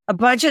at. A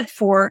budget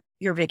for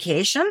your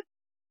vacation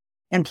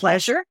and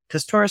pleasure,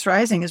 because Taurus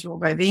rising is ruled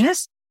by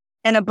Venus,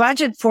 and a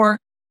budget for,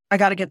 I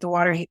got to get the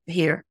water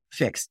heater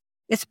fixed.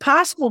 It's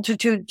possible to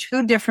do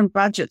two different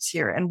budgets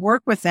here and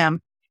work with them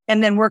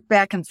and then work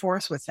back and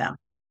forth with them.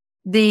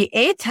 The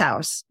eighth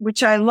house,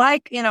 which I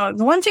like, the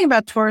one thing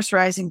about Taurus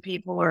rising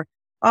people, or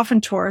often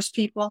Taurus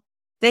people,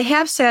 they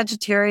have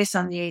Sagittarius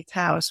on the eighth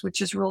house,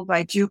 which is ruled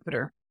by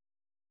Jupiter.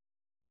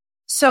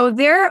 So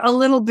they're a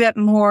little bit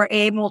more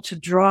able to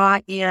draw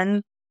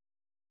in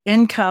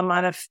income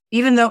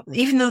even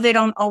though they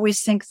don't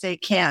always think they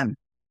can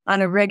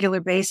on a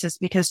regular basis,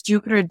 because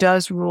Jupiter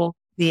does rule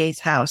the eighth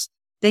house.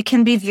 They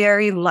can be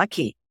very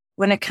lucky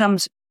when it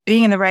comes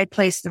being in the right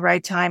place at the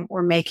right time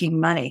or making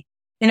money.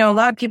 A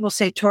lot of people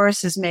say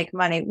Tauruses make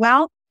money.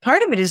 Well,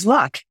 part of it is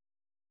luck.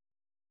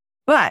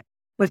 But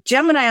with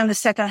Gemini on the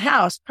second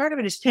house, part of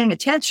it is paying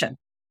attention.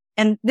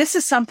 And this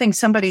is something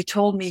somebody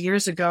told me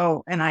years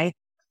ago, and I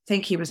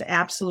think he was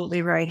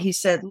absolutely right. He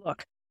said,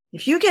 look,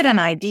 if you get an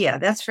idea,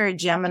 that's very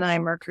Gemini,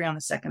 Mercury on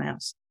the second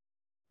house,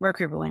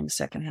 Mercury ruling the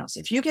second house.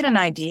 If you get an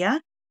idea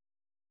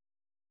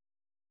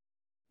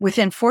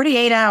within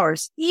 48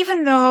 hours,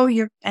 even though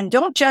and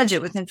don't judge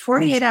it, within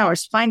 48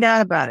 hours, find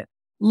out about it,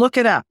 look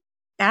it up,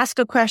 ask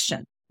a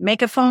question,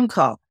 make a phone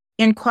call,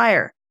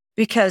 inquire,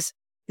 because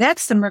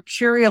that's the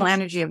mercurial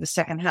energy of the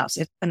second house.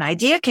 If an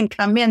idea can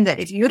come in that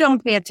if you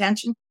don't pay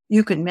attention,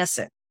 you could miss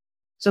it.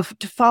 So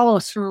to follow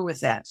through with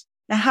that.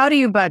 Now, how do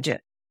you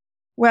budget?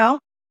 Well,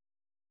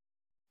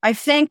 I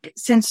think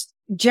since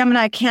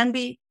Gemini can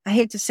be, I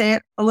hate to say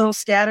it, a little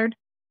scattered,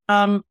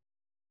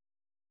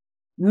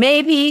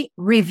 maybe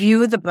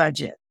review the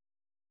budget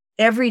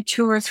every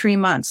 2 or 3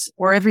 months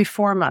or every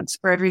 4 months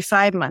or every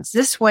 5 months.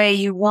 This way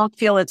you won't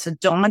feel it's a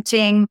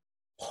daunting,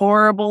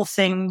 horrible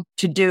thing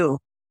to do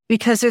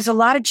because there's a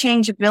lot of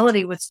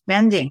changeability with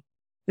spending.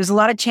 There's a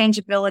lot of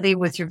changeability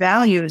with your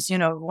values.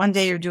 One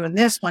day you're doing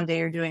this, one day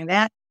you're doing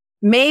that.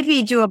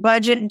 Maybe do a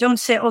budget and don't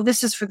say, oh,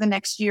 this is for the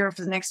next year,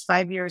 for the next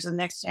 5 years, or the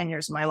next 10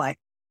 years of my life.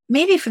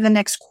 Maybe for the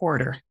next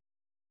quarter.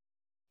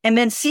 And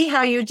then see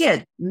how you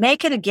did.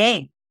 Make it a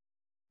game.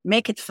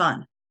 Make it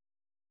fun.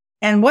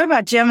 And what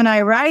about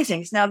Gemini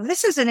risings? Now,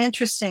 this is an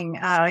interesting,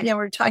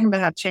 we're talking about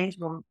how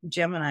changeable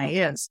Gemini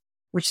is,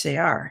 which they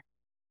are.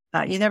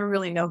 You never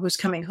really know who's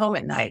coming home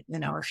at night,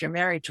 if you're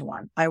married to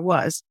one. I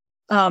was.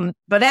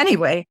 But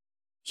anyway,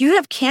 you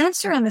have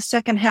Cancer in the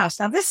second house.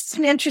 Now, this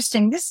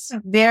is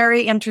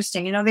very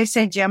interesting. They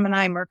say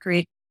Gemini,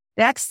 Mercury,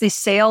 that's the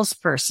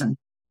salesperson.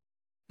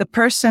 The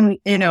person,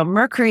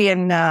 Mercury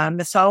in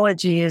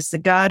mythology is the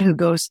god who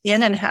goes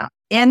in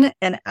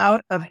and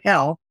out of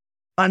hell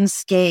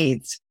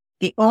unscathed.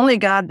 The only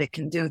god that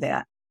can do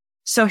that.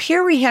 So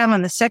here we have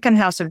in the second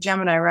house of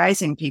Gemini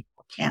rising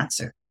people,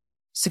 Cancer.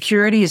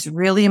 Security is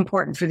really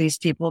important for these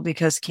people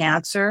because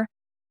Cancer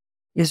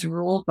is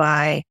ruled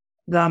by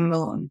the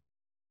moon.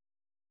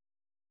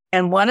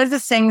 And one of the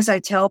things I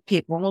tell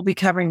people, and we'll be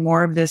covering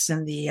more of this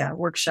in the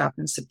workshop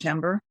in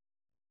September.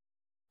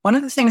 One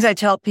of the things I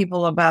tell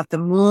people about the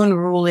moon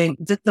ruling,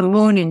 the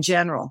moon in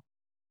general,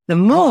 the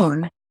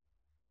moon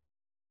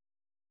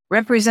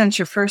represents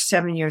your first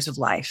 7 years of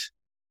life.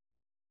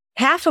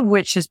 Half of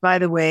which is, by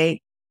the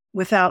way,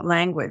 without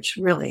language,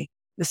 really.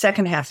 The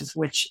second half of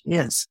which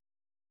is.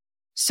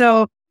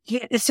 So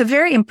it's a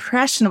very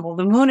impressionable.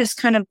 The moon is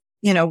kind of,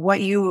 what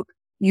you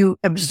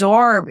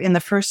absorb in the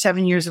first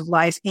 7 years of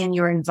life in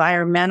your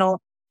environmental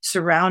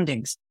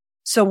surroundings.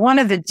 So one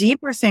of the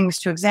deeper things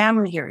to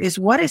examine here is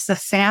what is the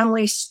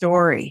family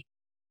story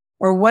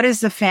or what is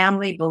the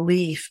family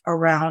belief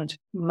around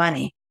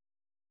money?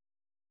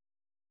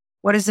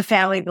 What is the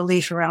family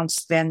belief around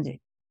spending?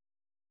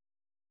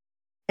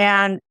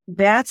 And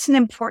that's an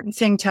important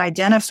thing to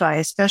identify,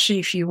 especially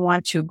if you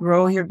want to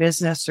grow your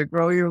business or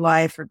grow your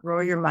life or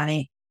grow your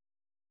money.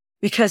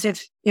 Because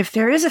if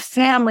there is a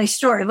family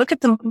story, look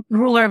at the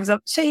ruler of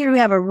say you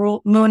have a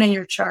moon in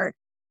your chart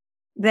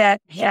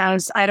that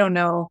has,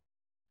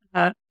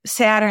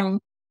 Saturn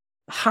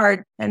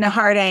in a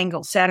hard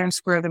angle, Saturn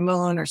square the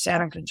moon or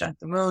Saturn conjunct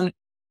the moon.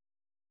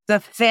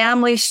 The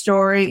family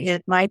story,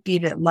 it might be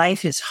that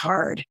life is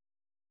hard,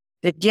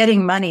 that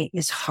getting money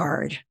is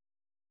hard.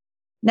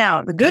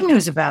 Now, the good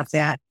news about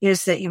that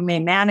is that you may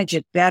manage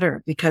it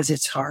better because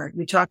it's hard.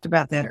 We talked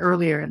about that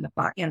earlier in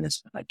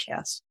this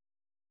podcast.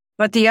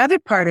 But the other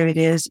part of it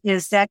is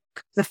that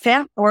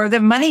the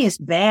money is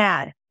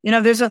bad.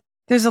 There's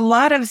a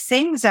lot of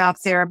things out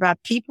there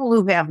about people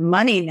who have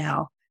money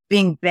now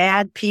being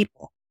bad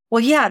people.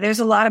 Well, yeah, there's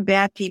a lot of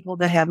bad people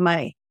that have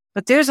money,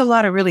 but there's a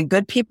lot of really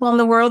good people in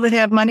the world that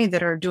have money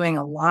that are doing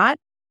a lot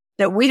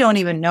that we don't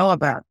even know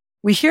about.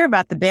 We hear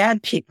about the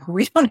bad people.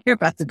 We don't hear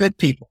about the good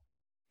people.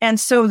 And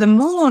so the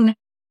moon,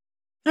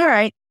 all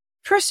right,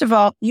 first of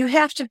all, you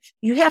have to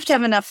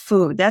have enough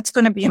food. That's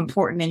going to be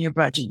important in your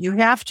budget. You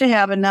have to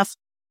have enough,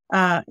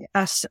 a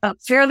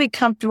fairly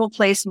comfortable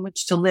place in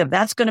which to live.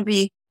 That's going to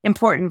be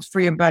important for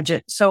your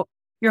budget. So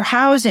your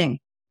housing,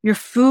 your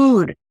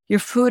food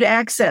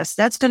access,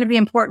 that's going to be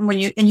important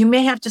and you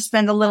may have to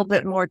spend a little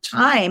bit more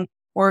time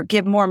or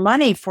give more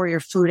money for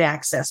your food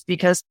access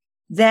because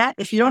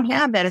if you don't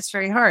have that, it's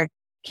very hard.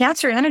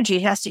 Cancer energy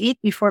has to eat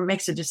before it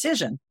makes a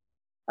decision.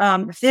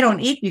 If they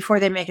don't eat before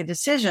they make a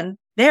decision,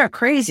 they are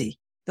crazy.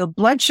 The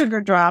blood sugar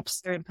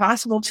drops. They're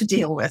impossible to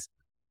deal with.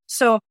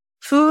 So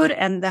food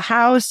and the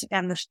house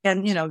and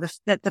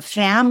the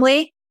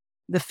family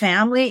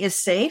is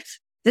safe.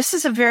 This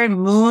is a very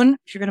moon.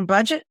 If you're going to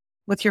budget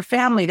with your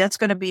family, that's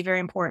going to be very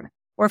important.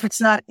 Or if it's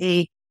not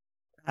a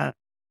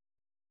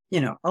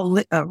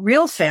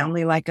real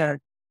family, like a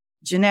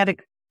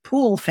genetic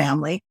pool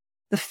family,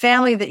 the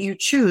family that you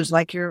choose,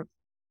 like your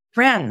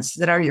friends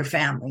that are your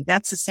family,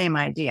 that's the same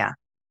idea.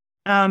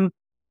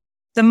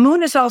 The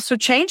moon is also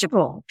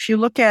changeable. If you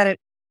look at it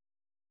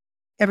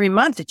every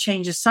month, it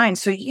changes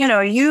signs. So,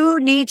 you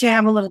need to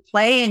have a little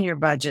play in your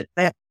budget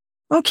that,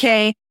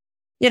 okay,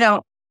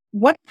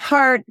 what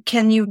part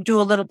can you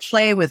do a little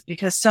play with?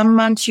 Because some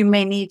months you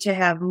may need to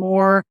have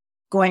more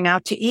going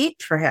out to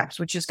eat, perhaps,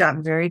 which has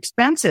gotten very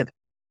expensive.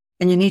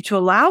 And you need to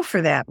allow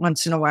for that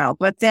once in a while,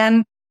 but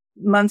then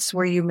months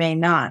where you may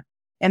not.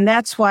 And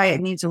that's why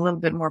it needs a little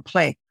bit more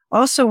play.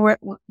 Also, where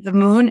the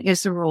moon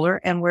is the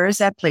ruler, and where is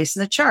that place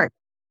in the chart?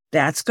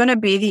 That's going to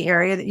be the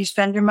area that you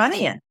spend your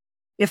money in.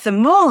 If the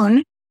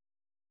moon,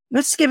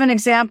 let's give an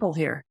example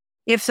here.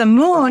 If the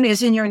moon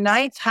is in your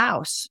ninth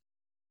house,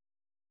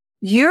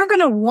 you're going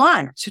to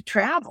want to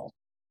travel.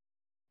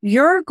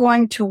 You're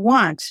going to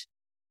want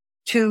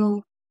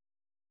to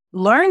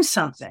learn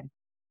something.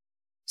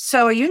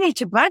 So you need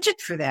to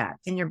budget for that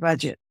in your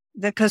budget,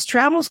 because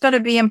travel is going to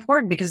be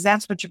important, because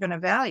that's what you're going to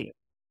value.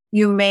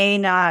 You may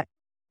not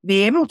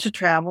be able to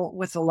travel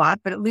with a lot,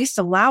 but at least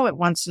allow it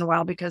once in a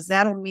while, because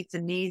that'll meet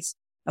the needs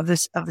of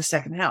the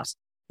second house.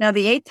 Now,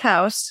 the eighth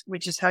house,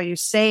 which is how you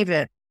save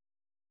it,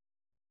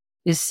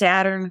 is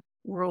Saturn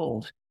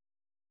ruled.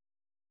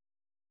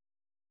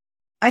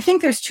 I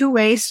think there's two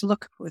ways to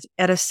look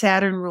at a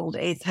Saturn ruled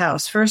eighth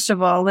house. First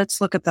of all,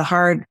 let's look at the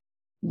hard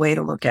way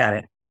to look at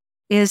it,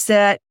 is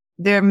that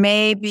there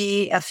may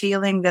be a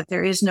feeling that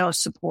there is no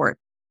support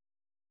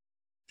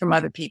from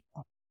other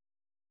people.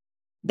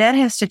 That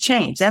has to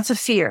change. That's a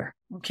fear.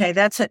 Okay.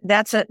 That's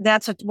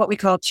what we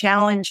call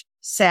challenge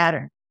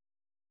Saturn.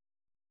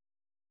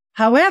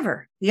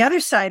 However, the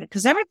other side,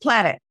 because every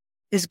planet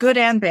is good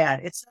and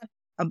bad. It's not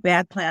a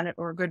bad planet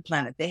or a good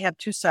planet. They have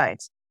two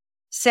sides.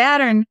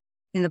 Saturn,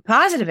 in the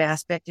positive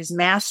aspect, is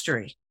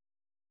mastery.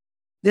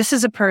 This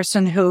is a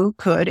person who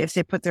could, if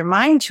they put their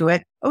mind to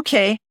it,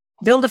 okay,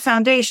 build a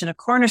foundation, a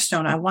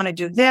cornerstone. I want to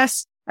do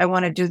this. I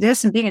want to do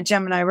this. And being a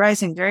Gemini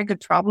rising, very good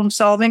problem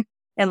solving,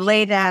 and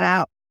lay that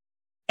out.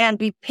 And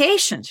be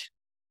patient,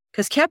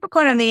 because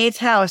Capricorn in the eighth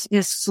house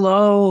is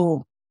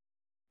slow.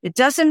 It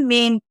doesn't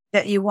mean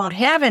that you won't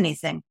have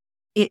anything.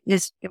 It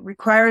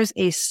requires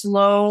a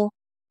slow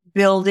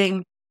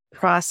building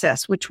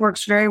process, which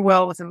works very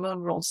well with the moon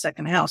ruled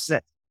second house,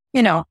 that,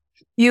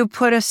 you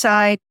put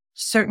aside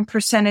certain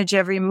percentage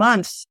every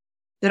month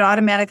that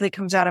automatically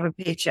comes out of a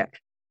paycheck.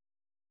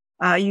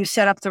 You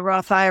set up the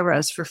Roth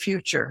IRAs for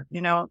future,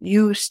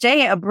 you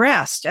stay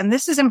abreast. And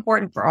this is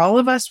important for all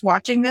of us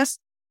watching this.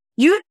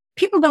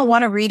 People don't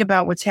want to read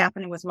about what's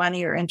happening with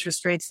money or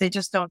interest rates. They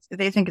just don't.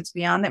 They think it's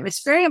beyond them.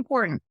 It's very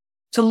important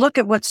to look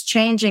at what's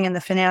changing in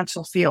the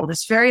financial field.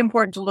 It's very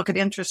important to look at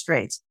interest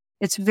rates.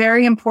 It's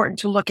very important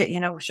to look at,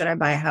 should I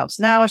buy a house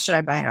now? Should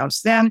I buy a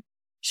house then?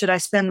 Should I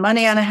spend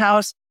money on a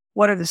house?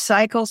 What are the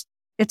cycles?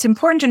 It's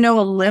important to know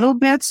a little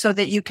bit so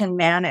that you can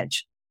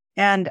manage.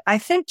 And I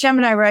think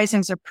Gemini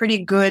risings are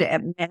pretty good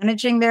at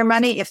managing their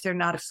money if they're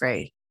not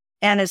afraid.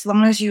 And as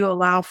long as you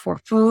allow for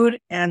food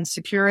and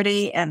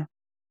security and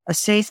a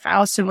safe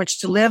house in which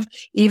to live,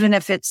 even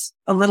if it's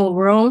a little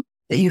room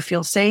that you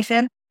feel safe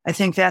in, I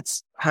think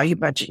that's how you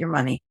budget your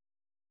money.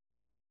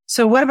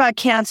 So what about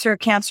Cancer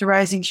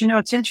risings?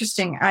 It's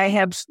interesting. I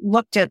have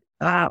looked at,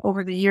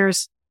 over the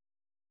years,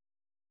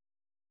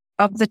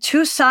 of the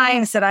two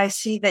signs that I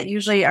see that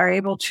usually are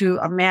able to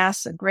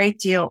amass a great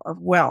deal of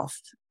wealth.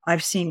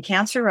 I've seen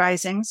Cancer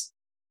risings,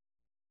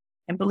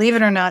 and believe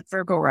it or not,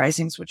 Virgo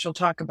risings, which we'll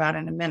talk about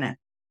in a minute.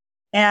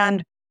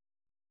 And,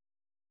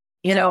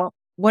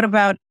 what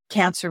about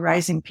Cancer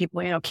rising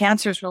people?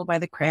 Cancer is ruled by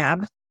the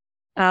crab.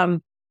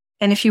 And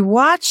if you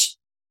watch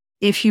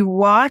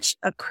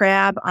a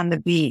crab on the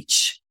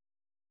beach,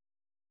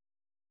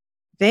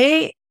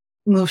 they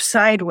move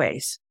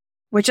sideways,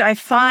 which I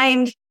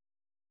find,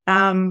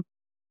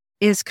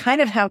 is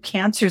kind of how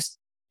Cancers,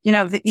 you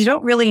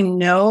don't really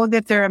know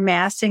that they're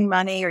amassing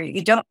money, or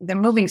they're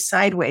moving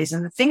sideways.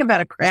 And the thing about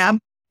a crab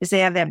is they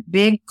have that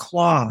big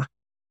claw.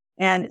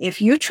 And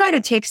if you try to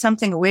take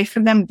something away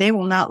from them, they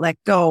will not let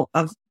go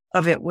of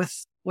it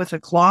with a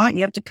claw.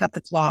 You have to cut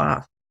the claw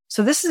off.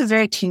 So this is a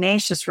very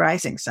tenacious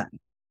rising sign.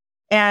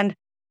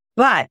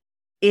 But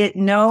it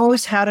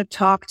knows how to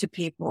talk to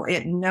people.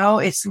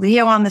 It's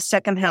Leo on the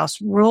second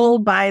house,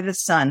 ruled by the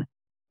sun.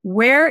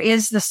 Where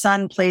is the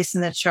sun placed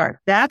in the chart?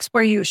 That's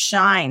where you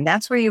shine.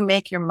 That's where you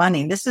make your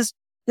money. This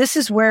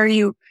is where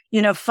you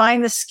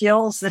find the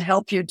skills that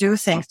help you do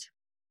things.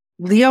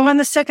 Leo in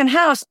the second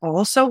house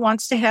also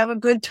wants to have a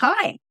good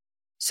time.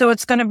 So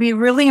it's going to be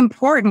really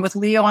important with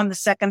Leo on the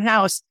second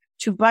house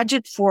to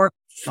budget for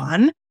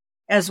fun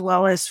as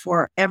well as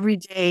for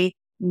everyday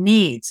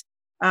needs.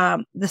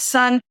 The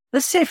sun,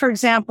 let's say, for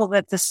example,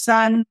 that the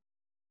sun,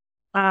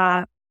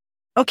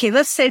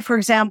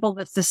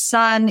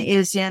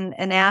 is in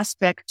an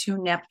aspect to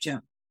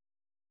Neptune.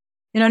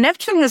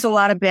 Neptune has a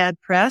lot of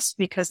bad press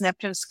because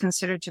Neptune is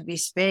considered to be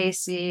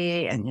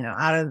spacey and,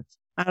 out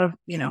of,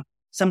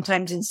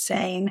 sometimes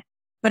insane,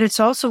 but it's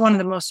also one of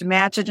the most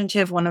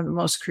imaginative, one of the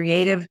most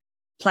creative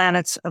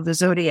planets of the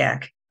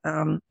zodiac,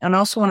 and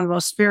also one of the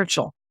most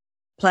spiritual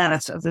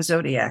planets of the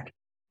zodiac.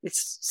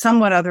 It's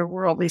somewhat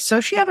otherworldly. So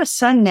if you have a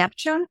sun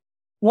Neptune,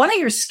 one of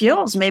your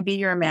skills may be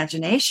your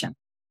imagination.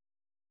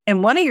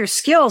 And one of your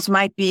skills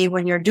might be,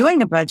 when you're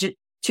doing a budget,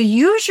 to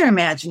use your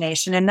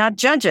imagination and not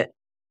judge it.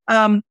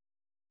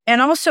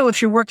 And also,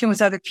 if you're working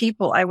with other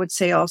people, I would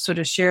say also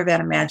to share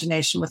that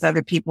imagination with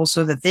other people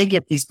so that they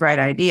get these bright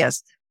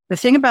ideas. The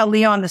thing about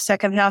Leo in the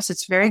second house,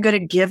 it's very good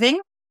at giving.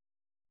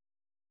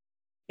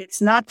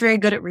 It's not very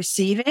good at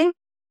receiving.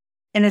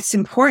 And it's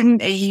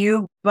important that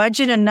you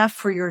budget enough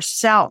for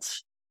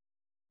yourself,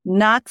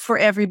 not for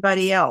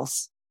everybody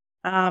else.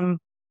 And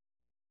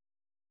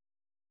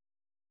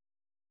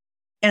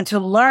to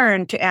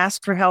learn to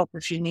ask for help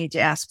if you need to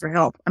ask for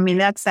help. I mean,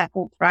 that's that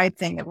whole pride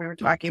thing that we were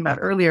talking about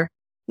earlier.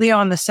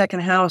 Leo in the second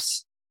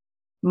house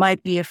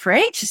might be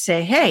afraid to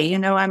say, hey, you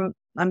know,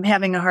 I'm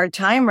having a hard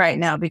time right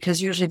now,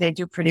 because usually they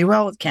do pretty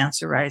well with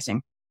Cancer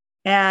rising.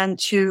 And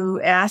to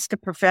ask a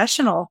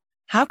professional,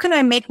 how can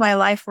I make my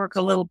life work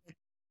a little bit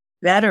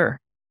better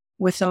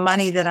with the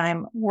money that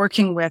I'm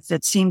working with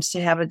that seems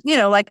to have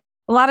like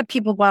a lot of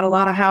people bought a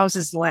lot of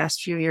houses the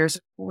last few years,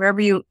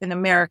 in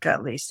America,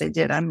 at least they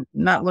did. I'm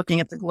not looking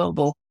at the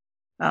global,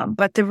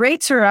 but the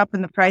rates are up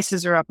and the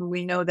prices are up. And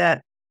we know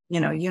that,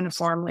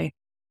 uniformly.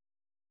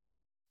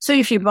 So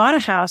if you bought a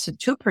house at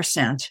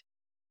 2%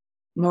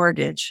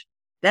 mortgage,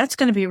 that's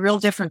going to be real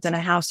different than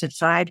a house at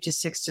 5 to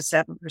 6 to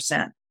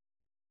 7%.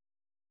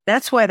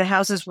 That's why the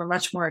houses were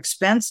much more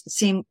expensive.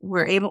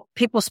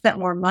 People spent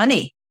more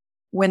money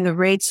when the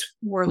rates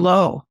were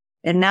low.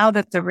 And now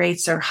that the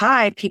rates are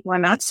high, people are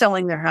not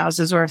selling their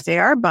houses, or if they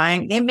are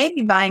buying, they may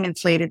be buying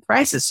inflated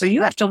prices. So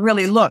you have to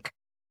really look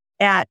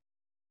at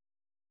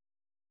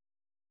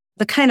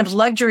the kind of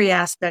luxury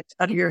aspect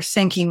of your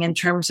thinking in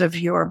terms of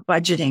your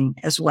budgeting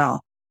as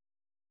well.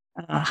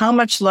 How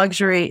much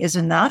luxury is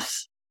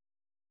enough?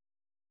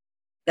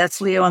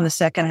 That's Leo in the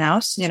second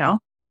house,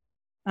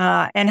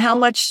 and how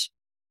much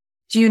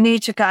do you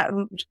need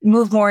to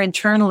move more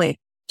internally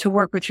to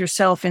work with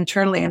yourself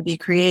internally and be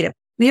creative?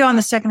 Leo in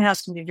the second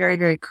house can be very,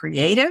 very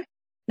creative.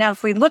 Now,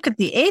 if we look at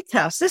the 8th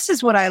house, this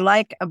is what I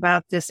like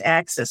about this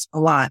axis a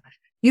lot.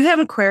 You have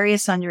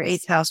Aquarius on your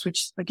 8th house,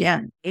 which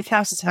again, 8th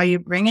house is how you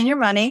bring in your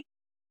money.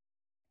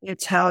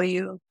 It's how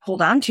you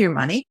hold on to your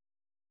money.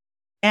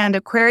 And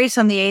Aquarius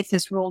on the 8th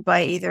is ruled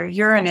by either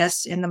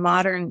Uranus in the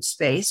modern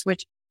space,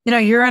 which,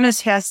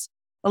 Uranus has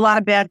a lot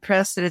of bad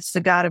press that it's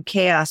the god of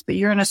chaos, but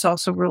Uranus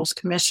also rules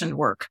commission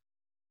work.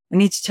 I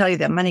need to tell you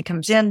that money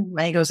comes in,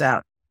 money goes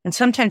out. And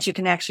sometimes you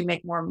can actually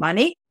make more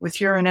money with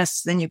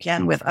Uranus than you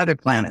can with other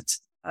planets.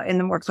 In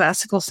the more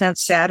classical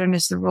sense, Saturn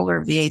is the ruler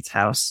of the 8th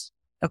house,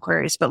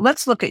 Aquarius. But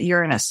let's look at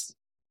Uranus.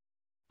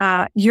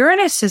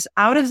 Uranus is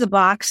out of the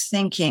box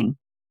thinking,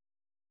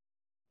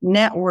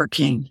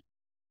 networking,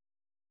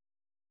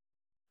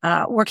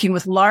 working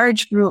with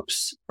large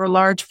groups or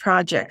large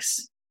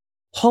projects,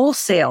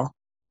 wholesale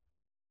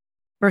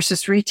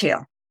versus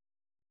retail.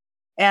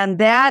 And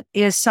that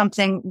is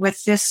something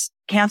with this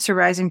Cancer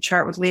rising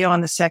chart with Leo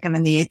on the 2nd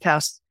and the 8th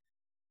house.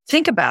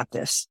 Think about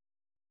this.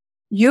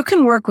 You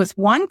can work with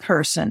one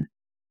person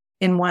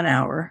in 1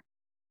 hour,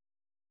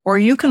 or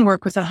you can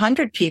work with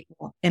 100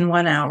 people in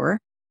 1 hour.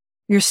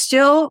 You're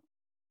still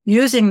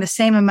using the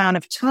same amount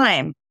of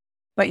time,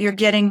 but you're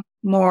getting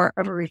more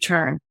of a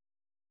return.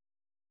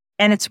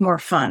 And it's more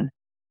fun.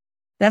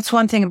 That's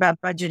one thing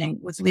about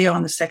budgeting with Leo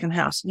in the second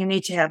house. You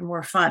need to have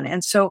more fun.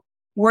 And so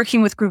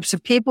working with groups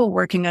of people,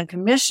 working on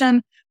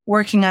commission,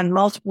 working on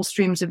multiple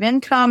streams of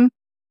income.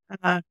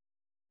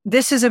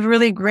 This is a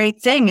really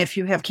great thing if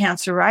you have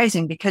Cancer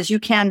rising, because you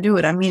can do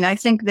it. I mean, I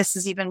think this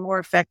is even more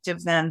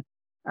effective than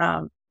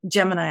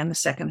Gemini in the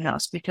second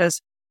house, because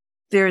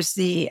there's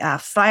the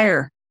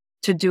fire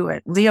to do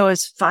it. Leo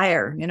is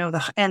fire,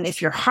 and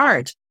if your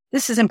heart,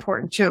 this is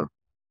important too.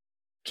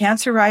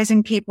 Cancer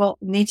rising people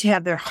need to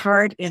have their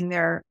heart in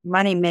their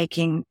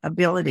money-making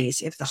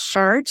abilities. If the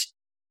heart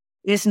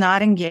is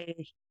not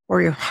engaged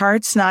or your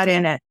heart's not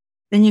in it,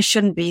 then you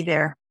shouldn't be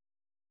there.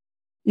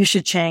 You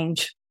should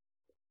change.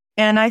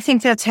 And I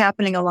think that's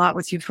happening a lot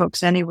with you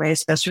folks anyway,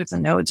 especially with the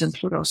nodes and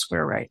Pluto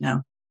square right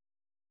now.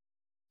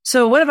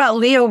 So what about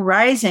Leo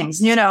risings?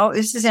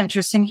 This is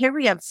interesting. Here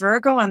we have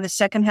Virgo on the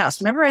second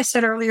house. Remember I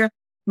said earlier,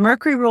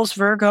 Mercury rules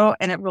Virgo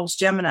and it rules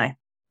Gemini.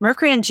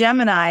 Mercury in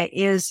Gemini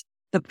is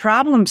the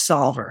problem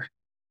solver.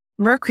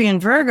 Mercury in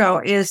Virgo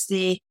is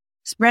the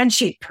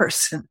spreadsheet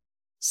person.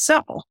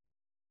 So,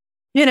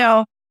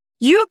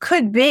 you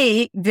could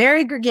be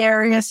very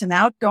gregarious and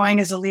outgoing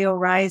as a Leo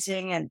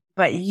rising,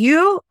 but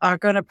you are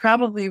going to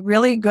probably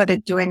really good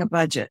at doing a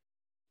budget,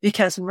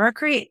 because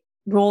Mercury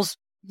rules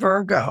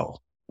Virgo.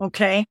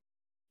 Okay.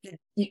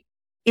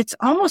 It's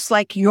almost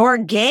like your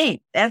game.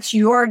 That's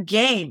your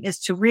game, is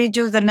to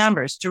redo the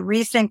numbers, to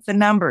rethink the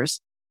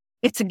numbers.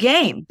 It's a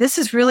game. This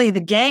is really the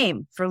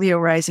game for Leo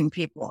rising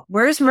people.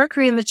 Where's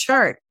Mercury in the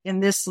chart, in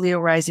this Leo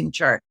rising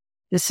chart?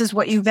 This is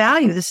what you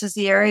value. This is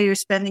the area you're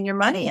spending your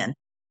money in.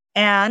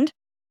 And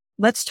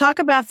let's talk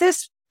about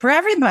this for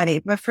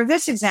everybody, but for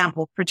this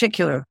example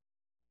particular,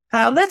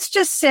 let's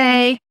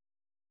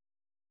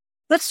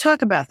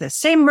talk about this.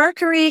 Say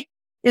Mercury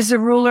is the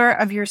ruler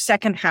of your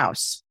second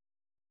house.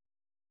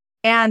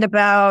 And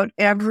about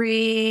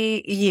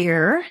every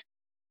year,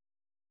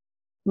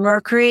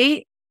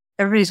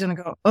 everybody's going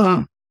to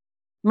go,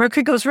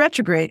 Mercury goes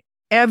retrograde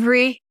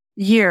every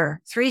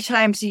year, 3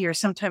 times a year,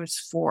 sometimes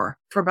 4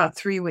 for about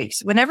 3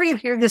 weeks. Whenever you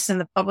hear this in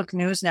the public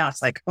news now,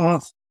 it's like,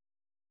 oh,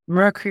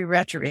 Mercury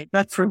retrograde.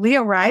 But for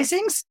Leo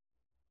risings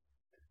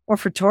or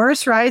for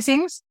Taurus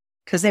risings,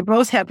 because they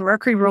both have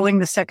Mercury ruling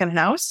the second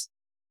house,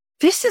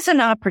 this is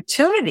an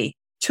opportunity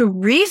to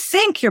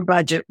rethink your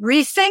budget,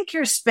 rethink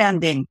your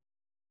spending,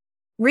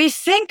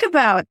 rethink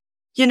about,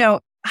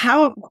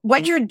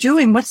 what you're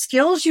doing, what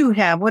skills you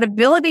have, what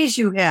abilities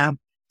you have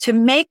to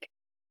make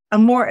a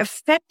more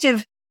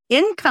effective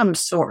income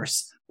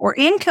source or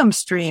income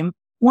stream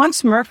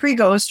once Mercury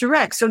goes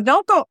direct. So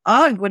don't go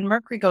ugh when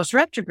Mercury goes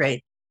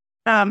retrograde.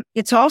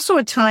 It's also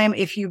a time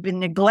if you've been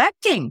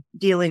neglecting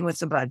dealing with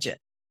the budget,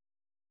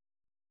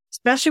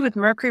 especially with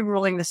Mercury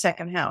ruling the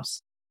second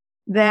house,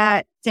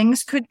 that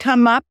things could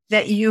come up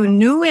that you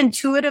knew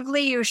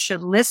intuitively you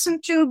should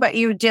listen to, but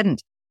you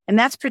didn't. And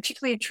that's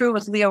particularly true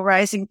with Leo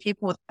rising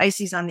people with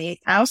Pisces on the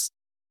 8th house.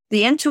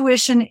 The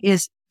intuition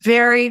is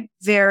very,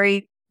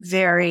 very,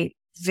 very,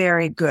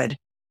 very good.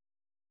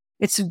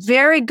 It's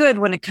very good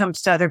when it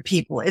comes to other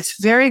people.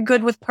 It's very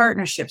good with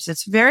partnerships.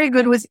 It's very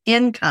good with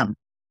income.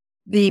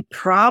 The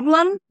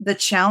problem, the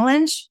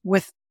challenge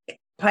with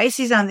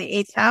Pisces on the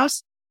 8th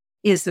house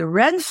is the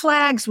red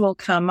flags will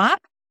come up.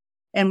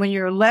 And when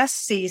you're less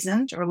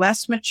seasoned or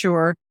less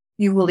mature,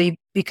 you will leave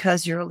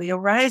because you're a Leo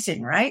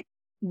rising, right?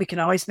 We can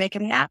always make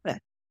it happen.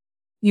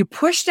 You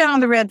push down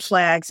the red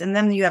flags and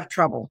then you have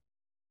trouble.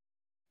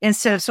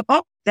 Instead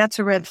of, that's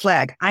a red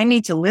flag. I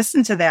need to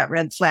listen to that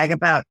red flag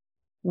about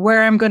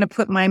where I'm going to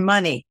put my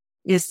money.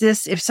 Is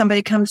this, if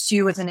somebody comes to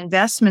you with an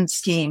investment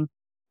scheme,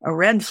 a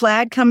red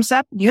flag comes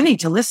up, you need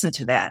to listen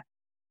to that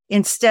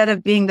instead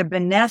of being the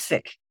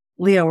benefic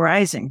Leo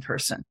rising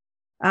person.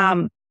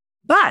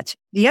 But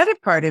the other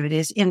part of it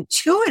is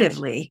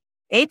intuitively,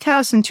 8th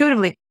house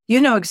intuitively, you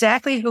know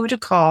exactly who to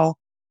call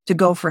to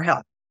go for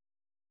help.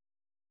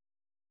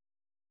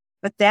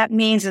 But that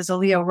means as a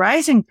Leo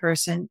rising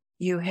person,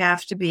 you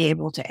have to be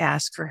able to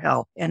ask for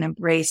help and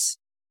embrace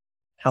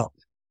help.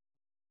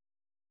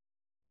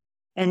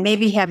 And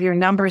maybe have your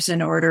numbers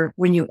in order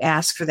when you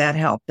ask for that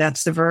help.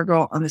 That's the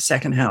Virgo on the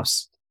second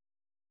house.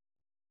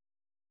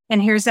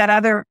 And here's that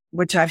other,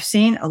 which I've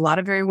seen, a lot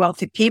of very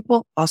wealthy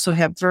people also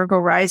have Virgo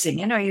rising.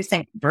 You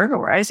think Virgo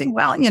rising?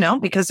 Well,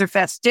 because they're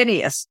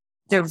fastidious.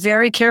 They're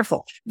very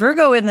careful.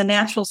 Virgo in the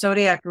natural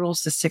zodiac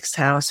rules the 6th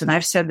house. And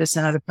I've said this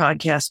in other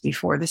podcasts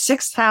before. The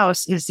 6th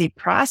house is the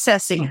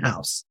processing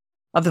house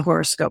of the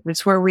horoscope.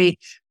 It's where we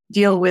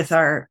deal with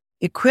our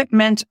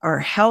equipment, our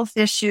health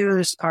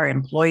issues, our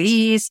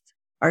employees,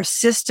 our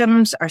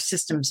systems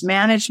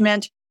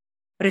management.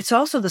 But it's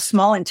also the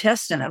small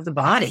intestine of the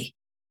body.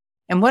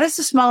 And what does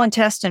the small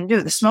intestine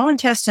do? The small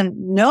intestine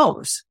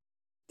knows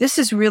this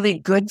is really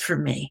good for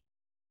me.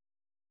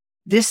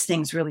 This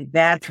thing's really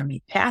bad for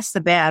me. Pass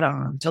the bad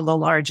on to the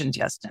large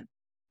intestine.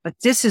 But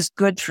this is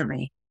good for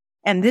me.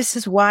 And this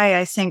is why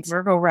I think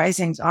Virgo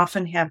risings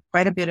often have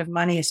quite a bit of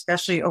money,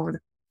 especially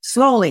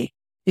slowly,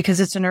 because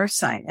it's an earth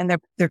sign and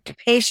they're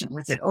patient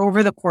with it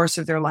over the course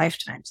of their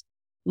lifetimes.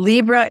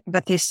 Libra,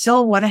 but they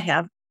still want to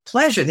have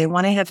pleasure. They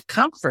want to have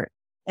comfort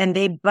and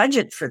they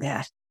budget for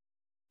that.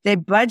 They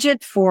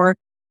budget for,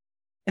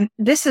 and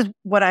this is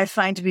what I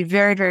find to be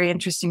very, very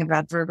interesting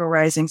about Virgo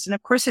risings. And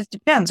of course, it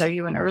depends. Are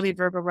you an early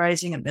Virgo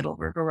rising, a middle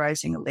Virgo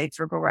rising, a late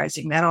Virgo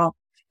rising? That all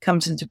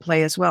comes into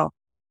play as well.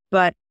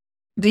 But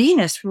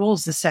Venus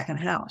rules the second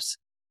house.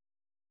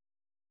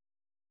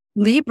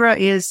 Libra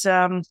is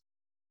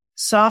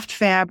soft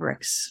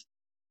fabrics,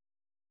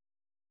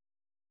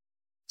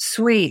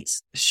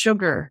 sweets,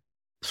 sugar,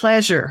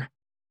 pleasure.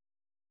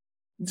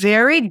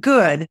 Very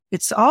good.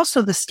 It's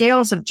also the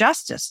scales of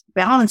justice,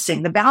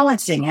 the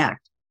balancing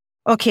act.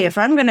 Okay, if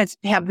I'm going to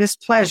have this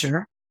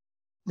pleasure,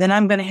 then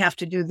I'm going to have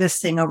to do this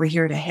thing over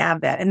here to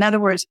have that. In other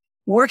words,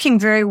 working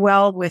very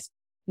well with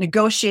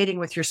negotiating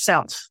with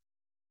yourself.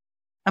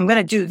 I'm going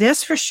to do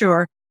this for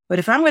sure, but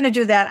if I'm going to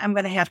do that, I'm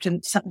going to have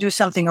to do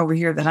something over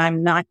here that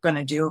I'm not going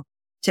to do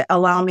to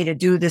allow me to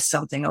do this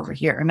something over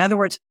here. In other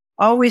words,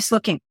 always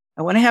looking.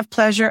 I want to have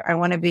pleasure. I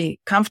want to be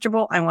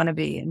comfortable. I want to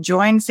be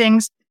enjoying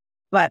things,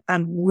 but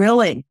I'm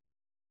willing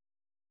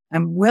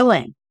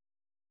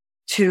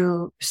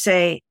to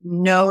say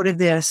no to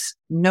this,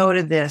 no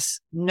to this,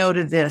 no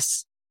to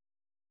this,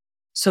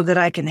 so that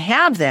I can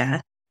have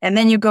that. And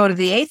then you go to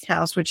the 8th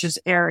house, which is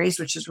Aries,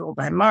 which is ruled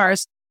by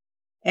Mars.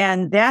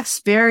 And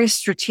that's very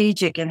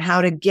strategic in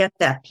how to get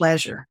that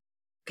pleasure,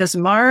 because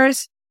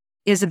Mars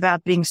is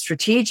about being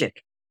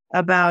strategic,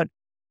 about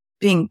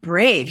being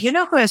brave. You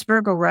know who has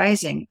Virgo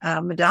rising?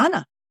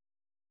 Madonna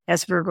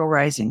has Virgo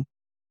rising.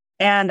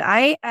 And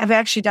I have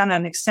actually done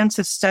an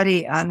extensive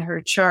study on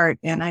her chart.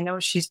 And I know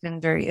she's been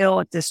very ill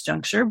at this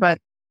juncture, but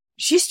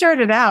she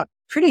started out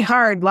pretty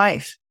hard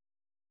life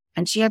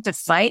and she had to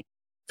fight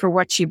for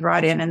what she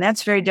brought in. And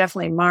that's very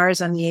definitely Mars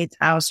on the 8th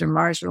house or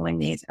Mars ruling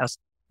the 8th house.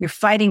 You're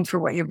fighting for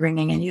what you're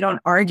bringing and you don't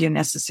argue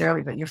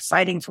necessarily, but you're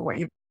fighting for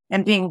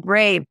and being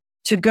brave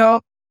to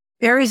go.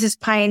 Aries is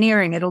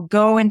pioneering. It'll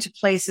go into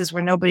places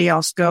where nobody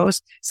else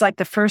goes. It's like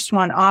the first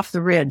one off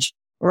the ridge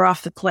or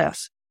off the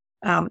cliff.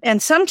 And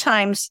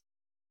sometimes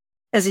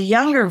as a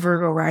younger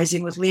Virgo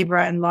rising with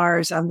Libra and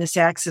Mars on this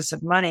axis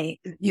of money,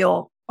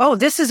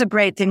 this is a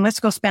great thing. Let's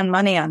go spend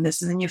money on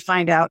this. And then you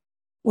find out,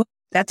 well,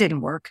 that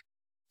didn't work.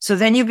 So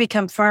then you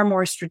become far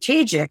more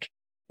strategic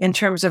in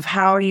terms of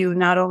how you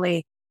not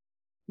only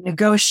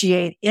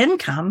negotiate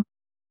income,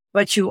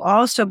 but you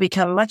also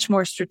become much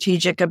more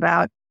strategic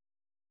about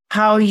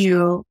how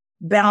you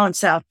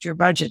balance out your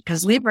budget.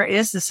 Because Libra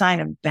is the sign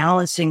of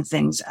balancing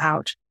things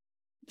out.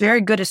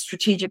 Very good at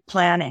strategic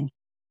planning.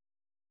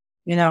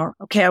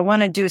 Okay, I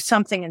want to do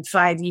something in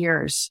 5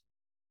 years.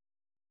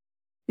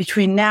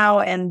 Between now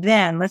and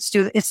then, it's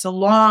the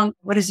long,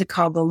 what is it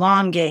called? The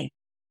long game.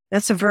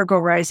 That's a Virgo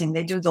rising.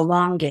 They do the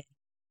long game.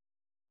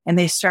 And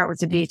they start with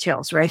the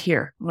details right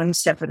here, one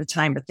step at a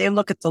time. But they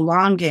look at the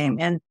long game,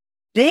 and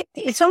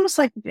it's almost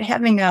like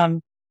having,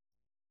 it's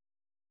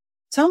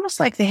almost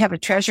like they have a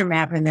treasure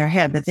map in their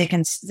head that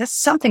that's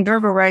something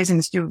Virgo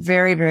risings do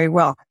very, very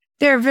well.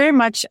 They're very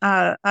much,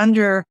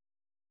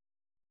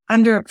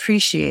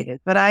 underappreciated,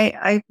 but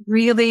I've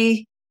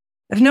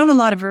known a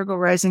lot of Virgo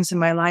risings in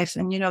my life.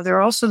 And,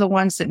 they're also the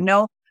ones that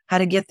know how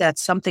to get that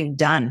something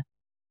done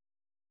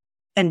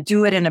and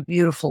do it in a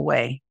beautiful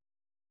way.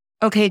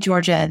 Okay,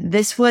 Georgia,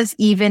 this was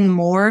even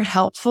more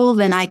helpful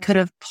than I could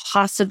have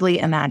possibly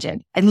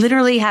imagined. I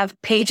literally have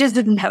pages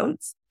of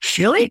notes.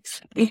 Really?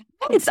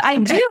 Yes, I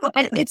do.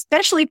 And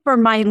especially for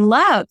my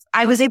love.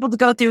 I was able to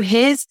go through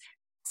his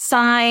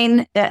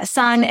sign,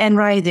 sun and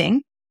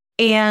rising.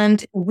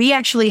 And we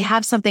actually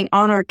have something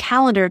on our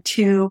calendar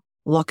to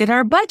look at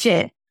our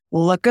budget,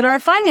 look at our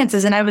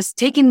finances. And I was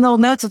taking little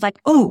notes. I was like,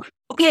 oh,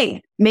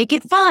 okay, make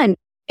it fun.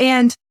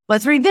 And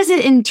let's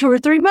revisit in 2 or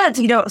 3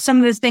 months. Some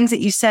of those things that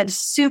you said,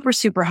 super,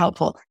 super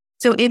helpful.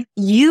 So if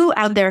you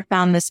out there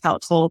found this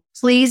helpful,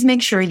 please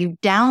make sure you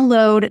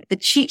download the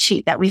cheat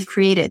sheet that we've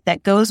created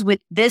that goes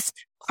with this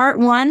part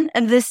 1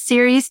 of this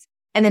series.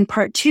 And then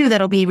part 2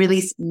 that'll be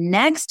released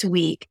next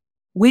week,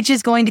 which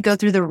is going to go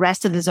through the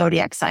rest of the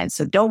zodiac signs.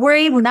 So don't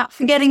worry, we're not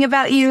forgetting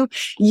about you.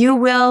 You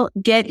will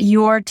get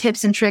your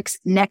tips and tricks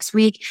next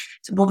week.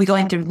 So we'll be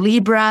going through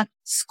Libra,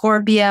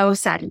 Scorpio,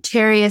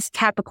 Sagittarius,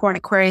 Capricorn,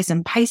 Aquarius,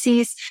 and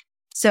Pisces.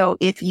 So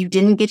if you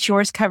didn't get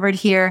yours covered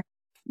here,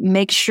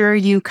 make sure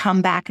you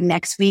come back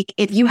next week.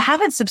 If you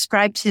haven't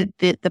subscribed to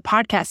the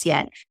podcast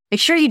yet, make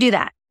sure you do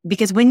that,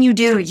 because when you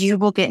do, you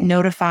will get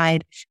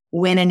notified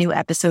when a new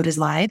episode is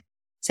live.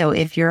 So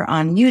if you're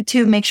on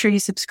YouTube, make sure you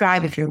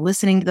subscribe. If you're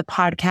listening to the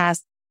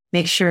podcast,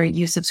 make sure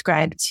you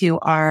subscribe to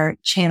our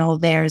channel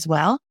there as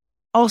well.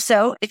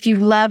 Also, if you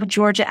love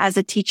Georgia as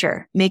a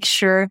teacher, make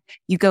sure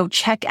you go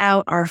check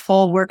out our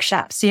full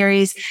workshop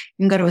series. You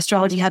can go to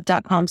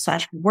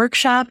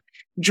astrologyhub.com/workshop.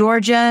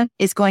 Georgia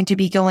is going to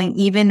be going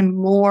even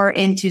more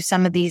into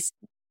some of these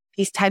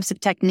types of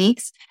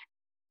techniques.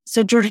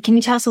 So Georgia, can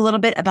you tell us a little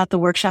bit about the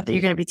workshop that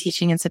you're going to be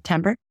teaching in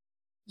September?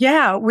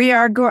 Yeah, we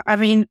are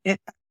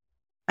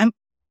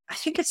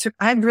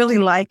I really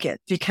like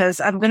it because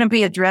I'm going to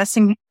be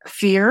addressing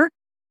fear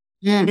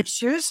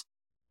issues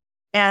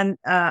and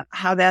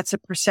how that's a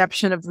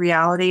perception of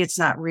reality. It's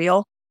not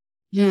real.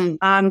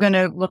 I'm going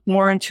to look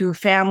more into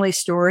family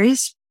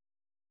stories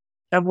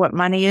of what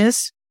money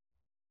is.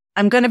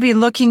 I'm going to be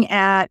looking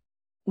at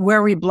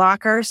where we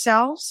block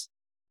ourselves,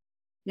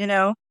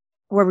 where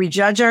we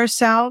judge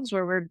ourselves,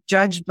 where we're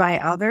judged by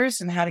others,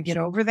 and how to get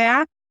over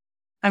that.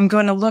 I'm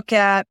going to look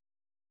at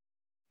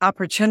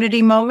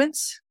opportunity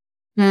moments.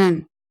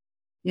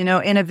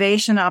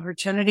 Innovation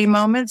opportunity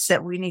moments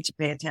that we need to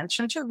pay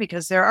attention to,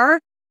 because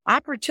there's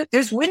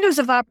windows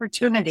of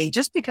opportunity.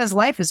 Just because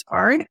life is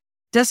hard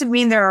doesn't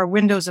mean there are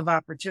windows of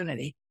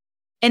opportunity.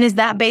 And is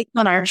that based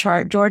on our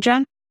chart,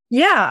 Georgia?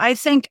 Yeah, I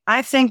think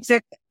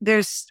that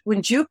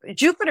when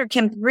Jupiter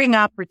can bring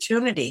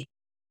opportunity,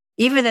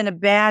 even in a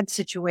bad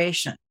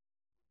situation.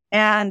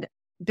 And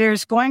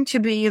there's going to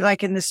be,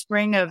 like in the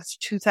spring of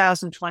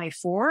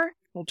 2024,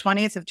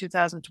 20th of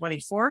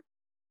 2024,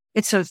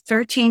 it's a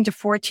 13 to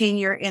 14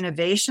 year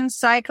innovation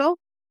cycle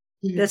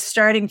that's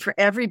starting for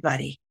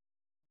everybody.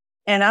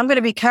 And I'm going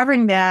to be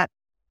covering that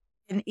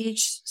in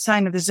each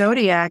sign of the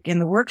zodiac in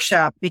the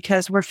workshop,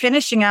 because we're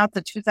finishing out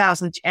the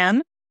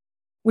 2010,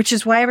 which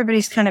is why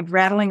everybody's kind of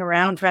rattling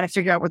around trying to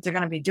figure out what they're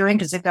going to be doing,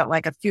 because they've got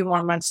like a few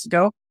more months to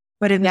go.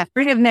 But in the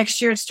spring of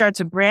next year, it starts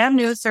a brand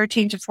new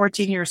 13 to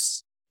 14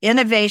 years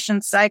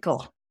innovation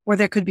cycle where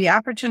there could be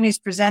opportunities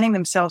presenting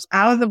themselves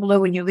out of the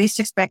blue when you least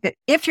expect it,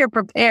 if you're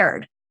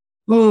prepared.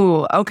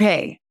 Ooh,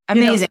 okay.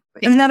 Amazing.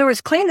 In other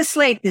words, clean the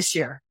slate this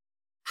year.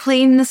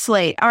 Clean the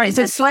slate. All right.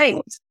 So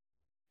slate.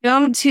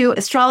 Go to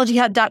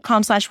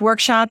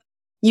astrologyhub.com/workshop.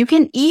 You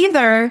can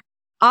either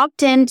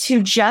opt in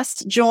to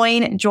just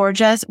join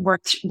Georgia's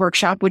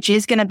workshop, which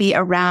is going to be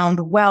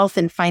around wealth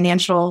and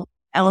financial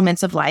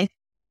elements of life.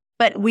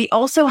 But we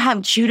also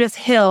have Judith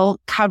Hill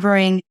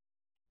covering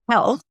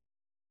health,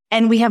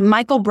 and we have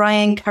Michael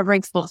Bryan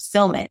covering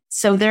fulfillment.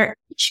 So they're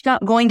each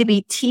going to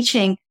be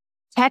teaching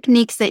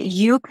techniques that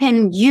you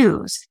can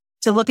use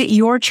to look at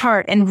your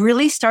chart and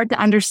really start to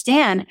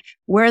understand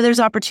where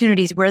there's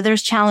opportunities, where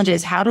there's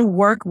challenges, how to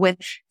work with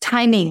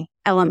timing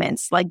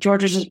elements like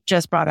Georgia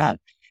just brought up.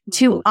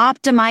 to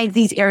optimize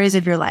these areas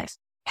of your life: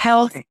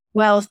 health,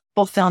 wealth,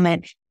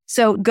 fulfillment.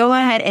 So go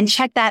ahead and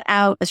check that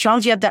out.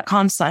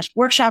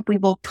 astrologyhub.com/workshop. We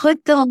will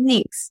put the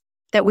links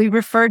that we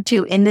referred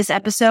to in this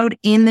episode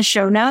in the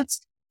show notes.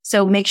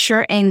 So make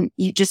sure and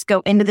you just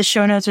go into the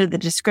show notes or the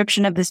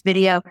description of this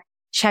video.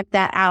 Check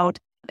that out.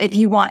 If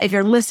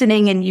you're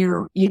listening and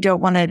you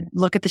don't want to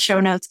look at the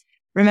show notes,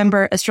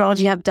 remember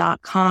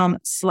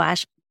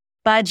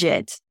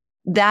astrologyhub.com/budget.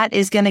 That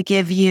is going to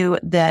give you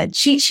the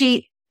cheat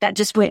sheet that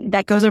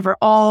goes over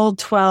all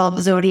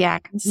 12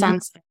 Zodiac sun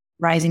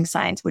rising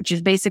signs, which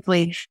is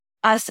basically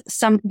us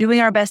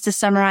doing our best to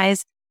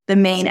summarize the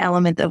main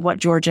element of what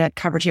Georgia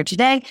covered here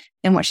today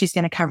and what she's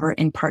going to cover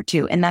in part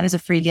 2. And that is a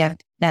free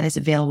gift that is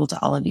available to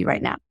all of you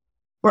right now.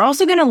 We're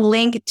also going to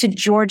link to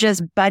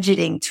Georgia's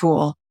budgeting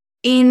tool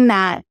in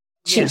that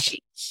cheat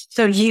sheet.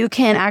 So you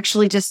can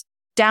actually just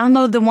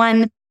download the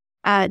one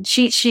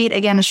cheat sheet,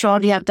 again,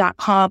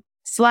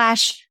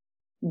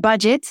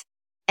 astrologyhub.com/budget.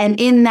 And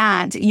in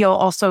that, you'll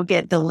also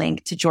get the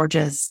link to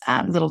Georgia's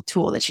little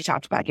tool that she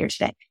talked about here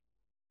today.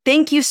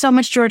 Thank you so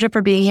much, Georgia,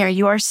 for being here.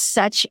 You are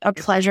such a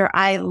pleasure.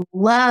 I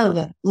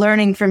love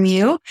learning from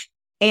you.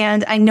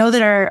 And I know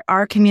that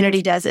our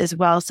community does as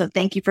well. So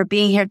thank you for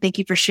being here. Thank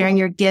you for sharing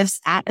your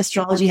gifts at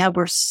Astrology Hub.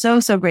 We're so,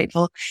 so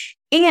grateful.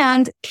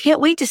 And can't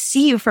wait to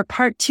see you for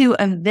part 2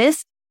 of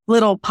this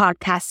little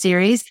podcast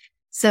series.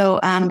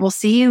 So we'll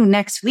see you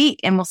next week,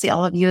 and we'll see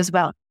all of you as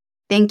well.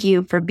 Thank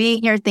you for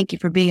being here. Thank you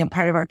for being a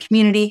part of our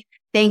community.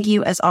 Thank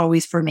you, as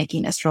always, for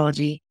making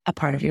astrology a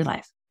part of your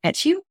life.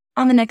 Catch you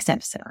on the next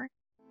episode.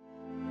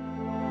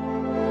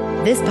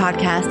 This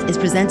podcast is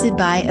presented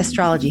by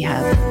Astrology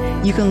Hub.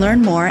 You can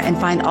learn more and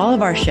find all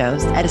of our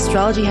shows at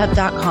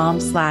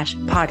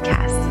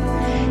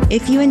astrologyhub.com/podcast.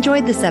 If you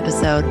enjoyed this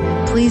episode,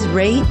 please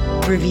rate,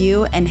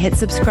 review, and hit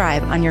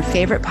subscribe on your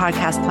favorite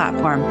podcast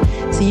platform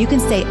so you can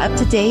stay up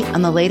to date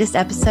on the latest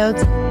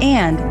episodes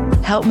and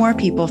help more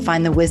people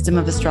find the wisdom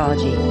of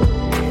astrology.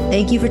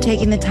 Thank you for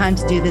taking the time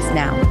to do this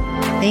now.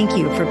 Thank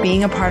you for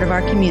being a part of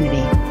our community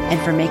and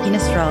for making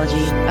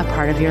astrology a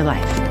part of your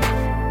life.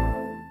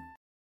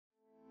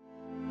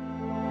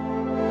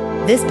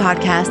 This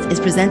podcast is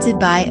presented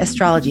by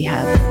Astrology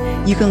Hub.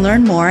 You can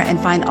learn more and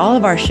find all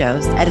of our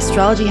shows at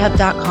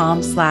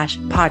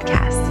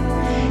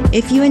astrologyhub.com/podcast.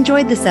 If you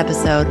enjoyed this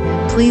episode,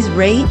 please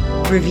rate,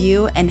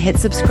 review, and hit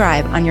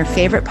subscribe on your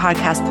favorite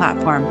podcast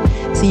platform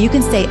so you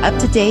can stay up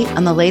to date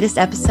on the latest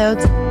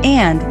episodes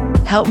and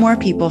help more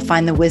people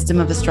find the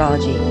wisdom of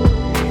astrology.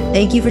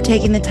 Thank you for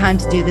taking the time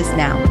to do this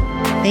now.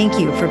 Thank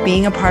you for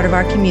being a part of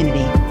our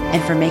community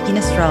and for making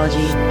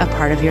astrology a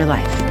part of your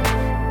life.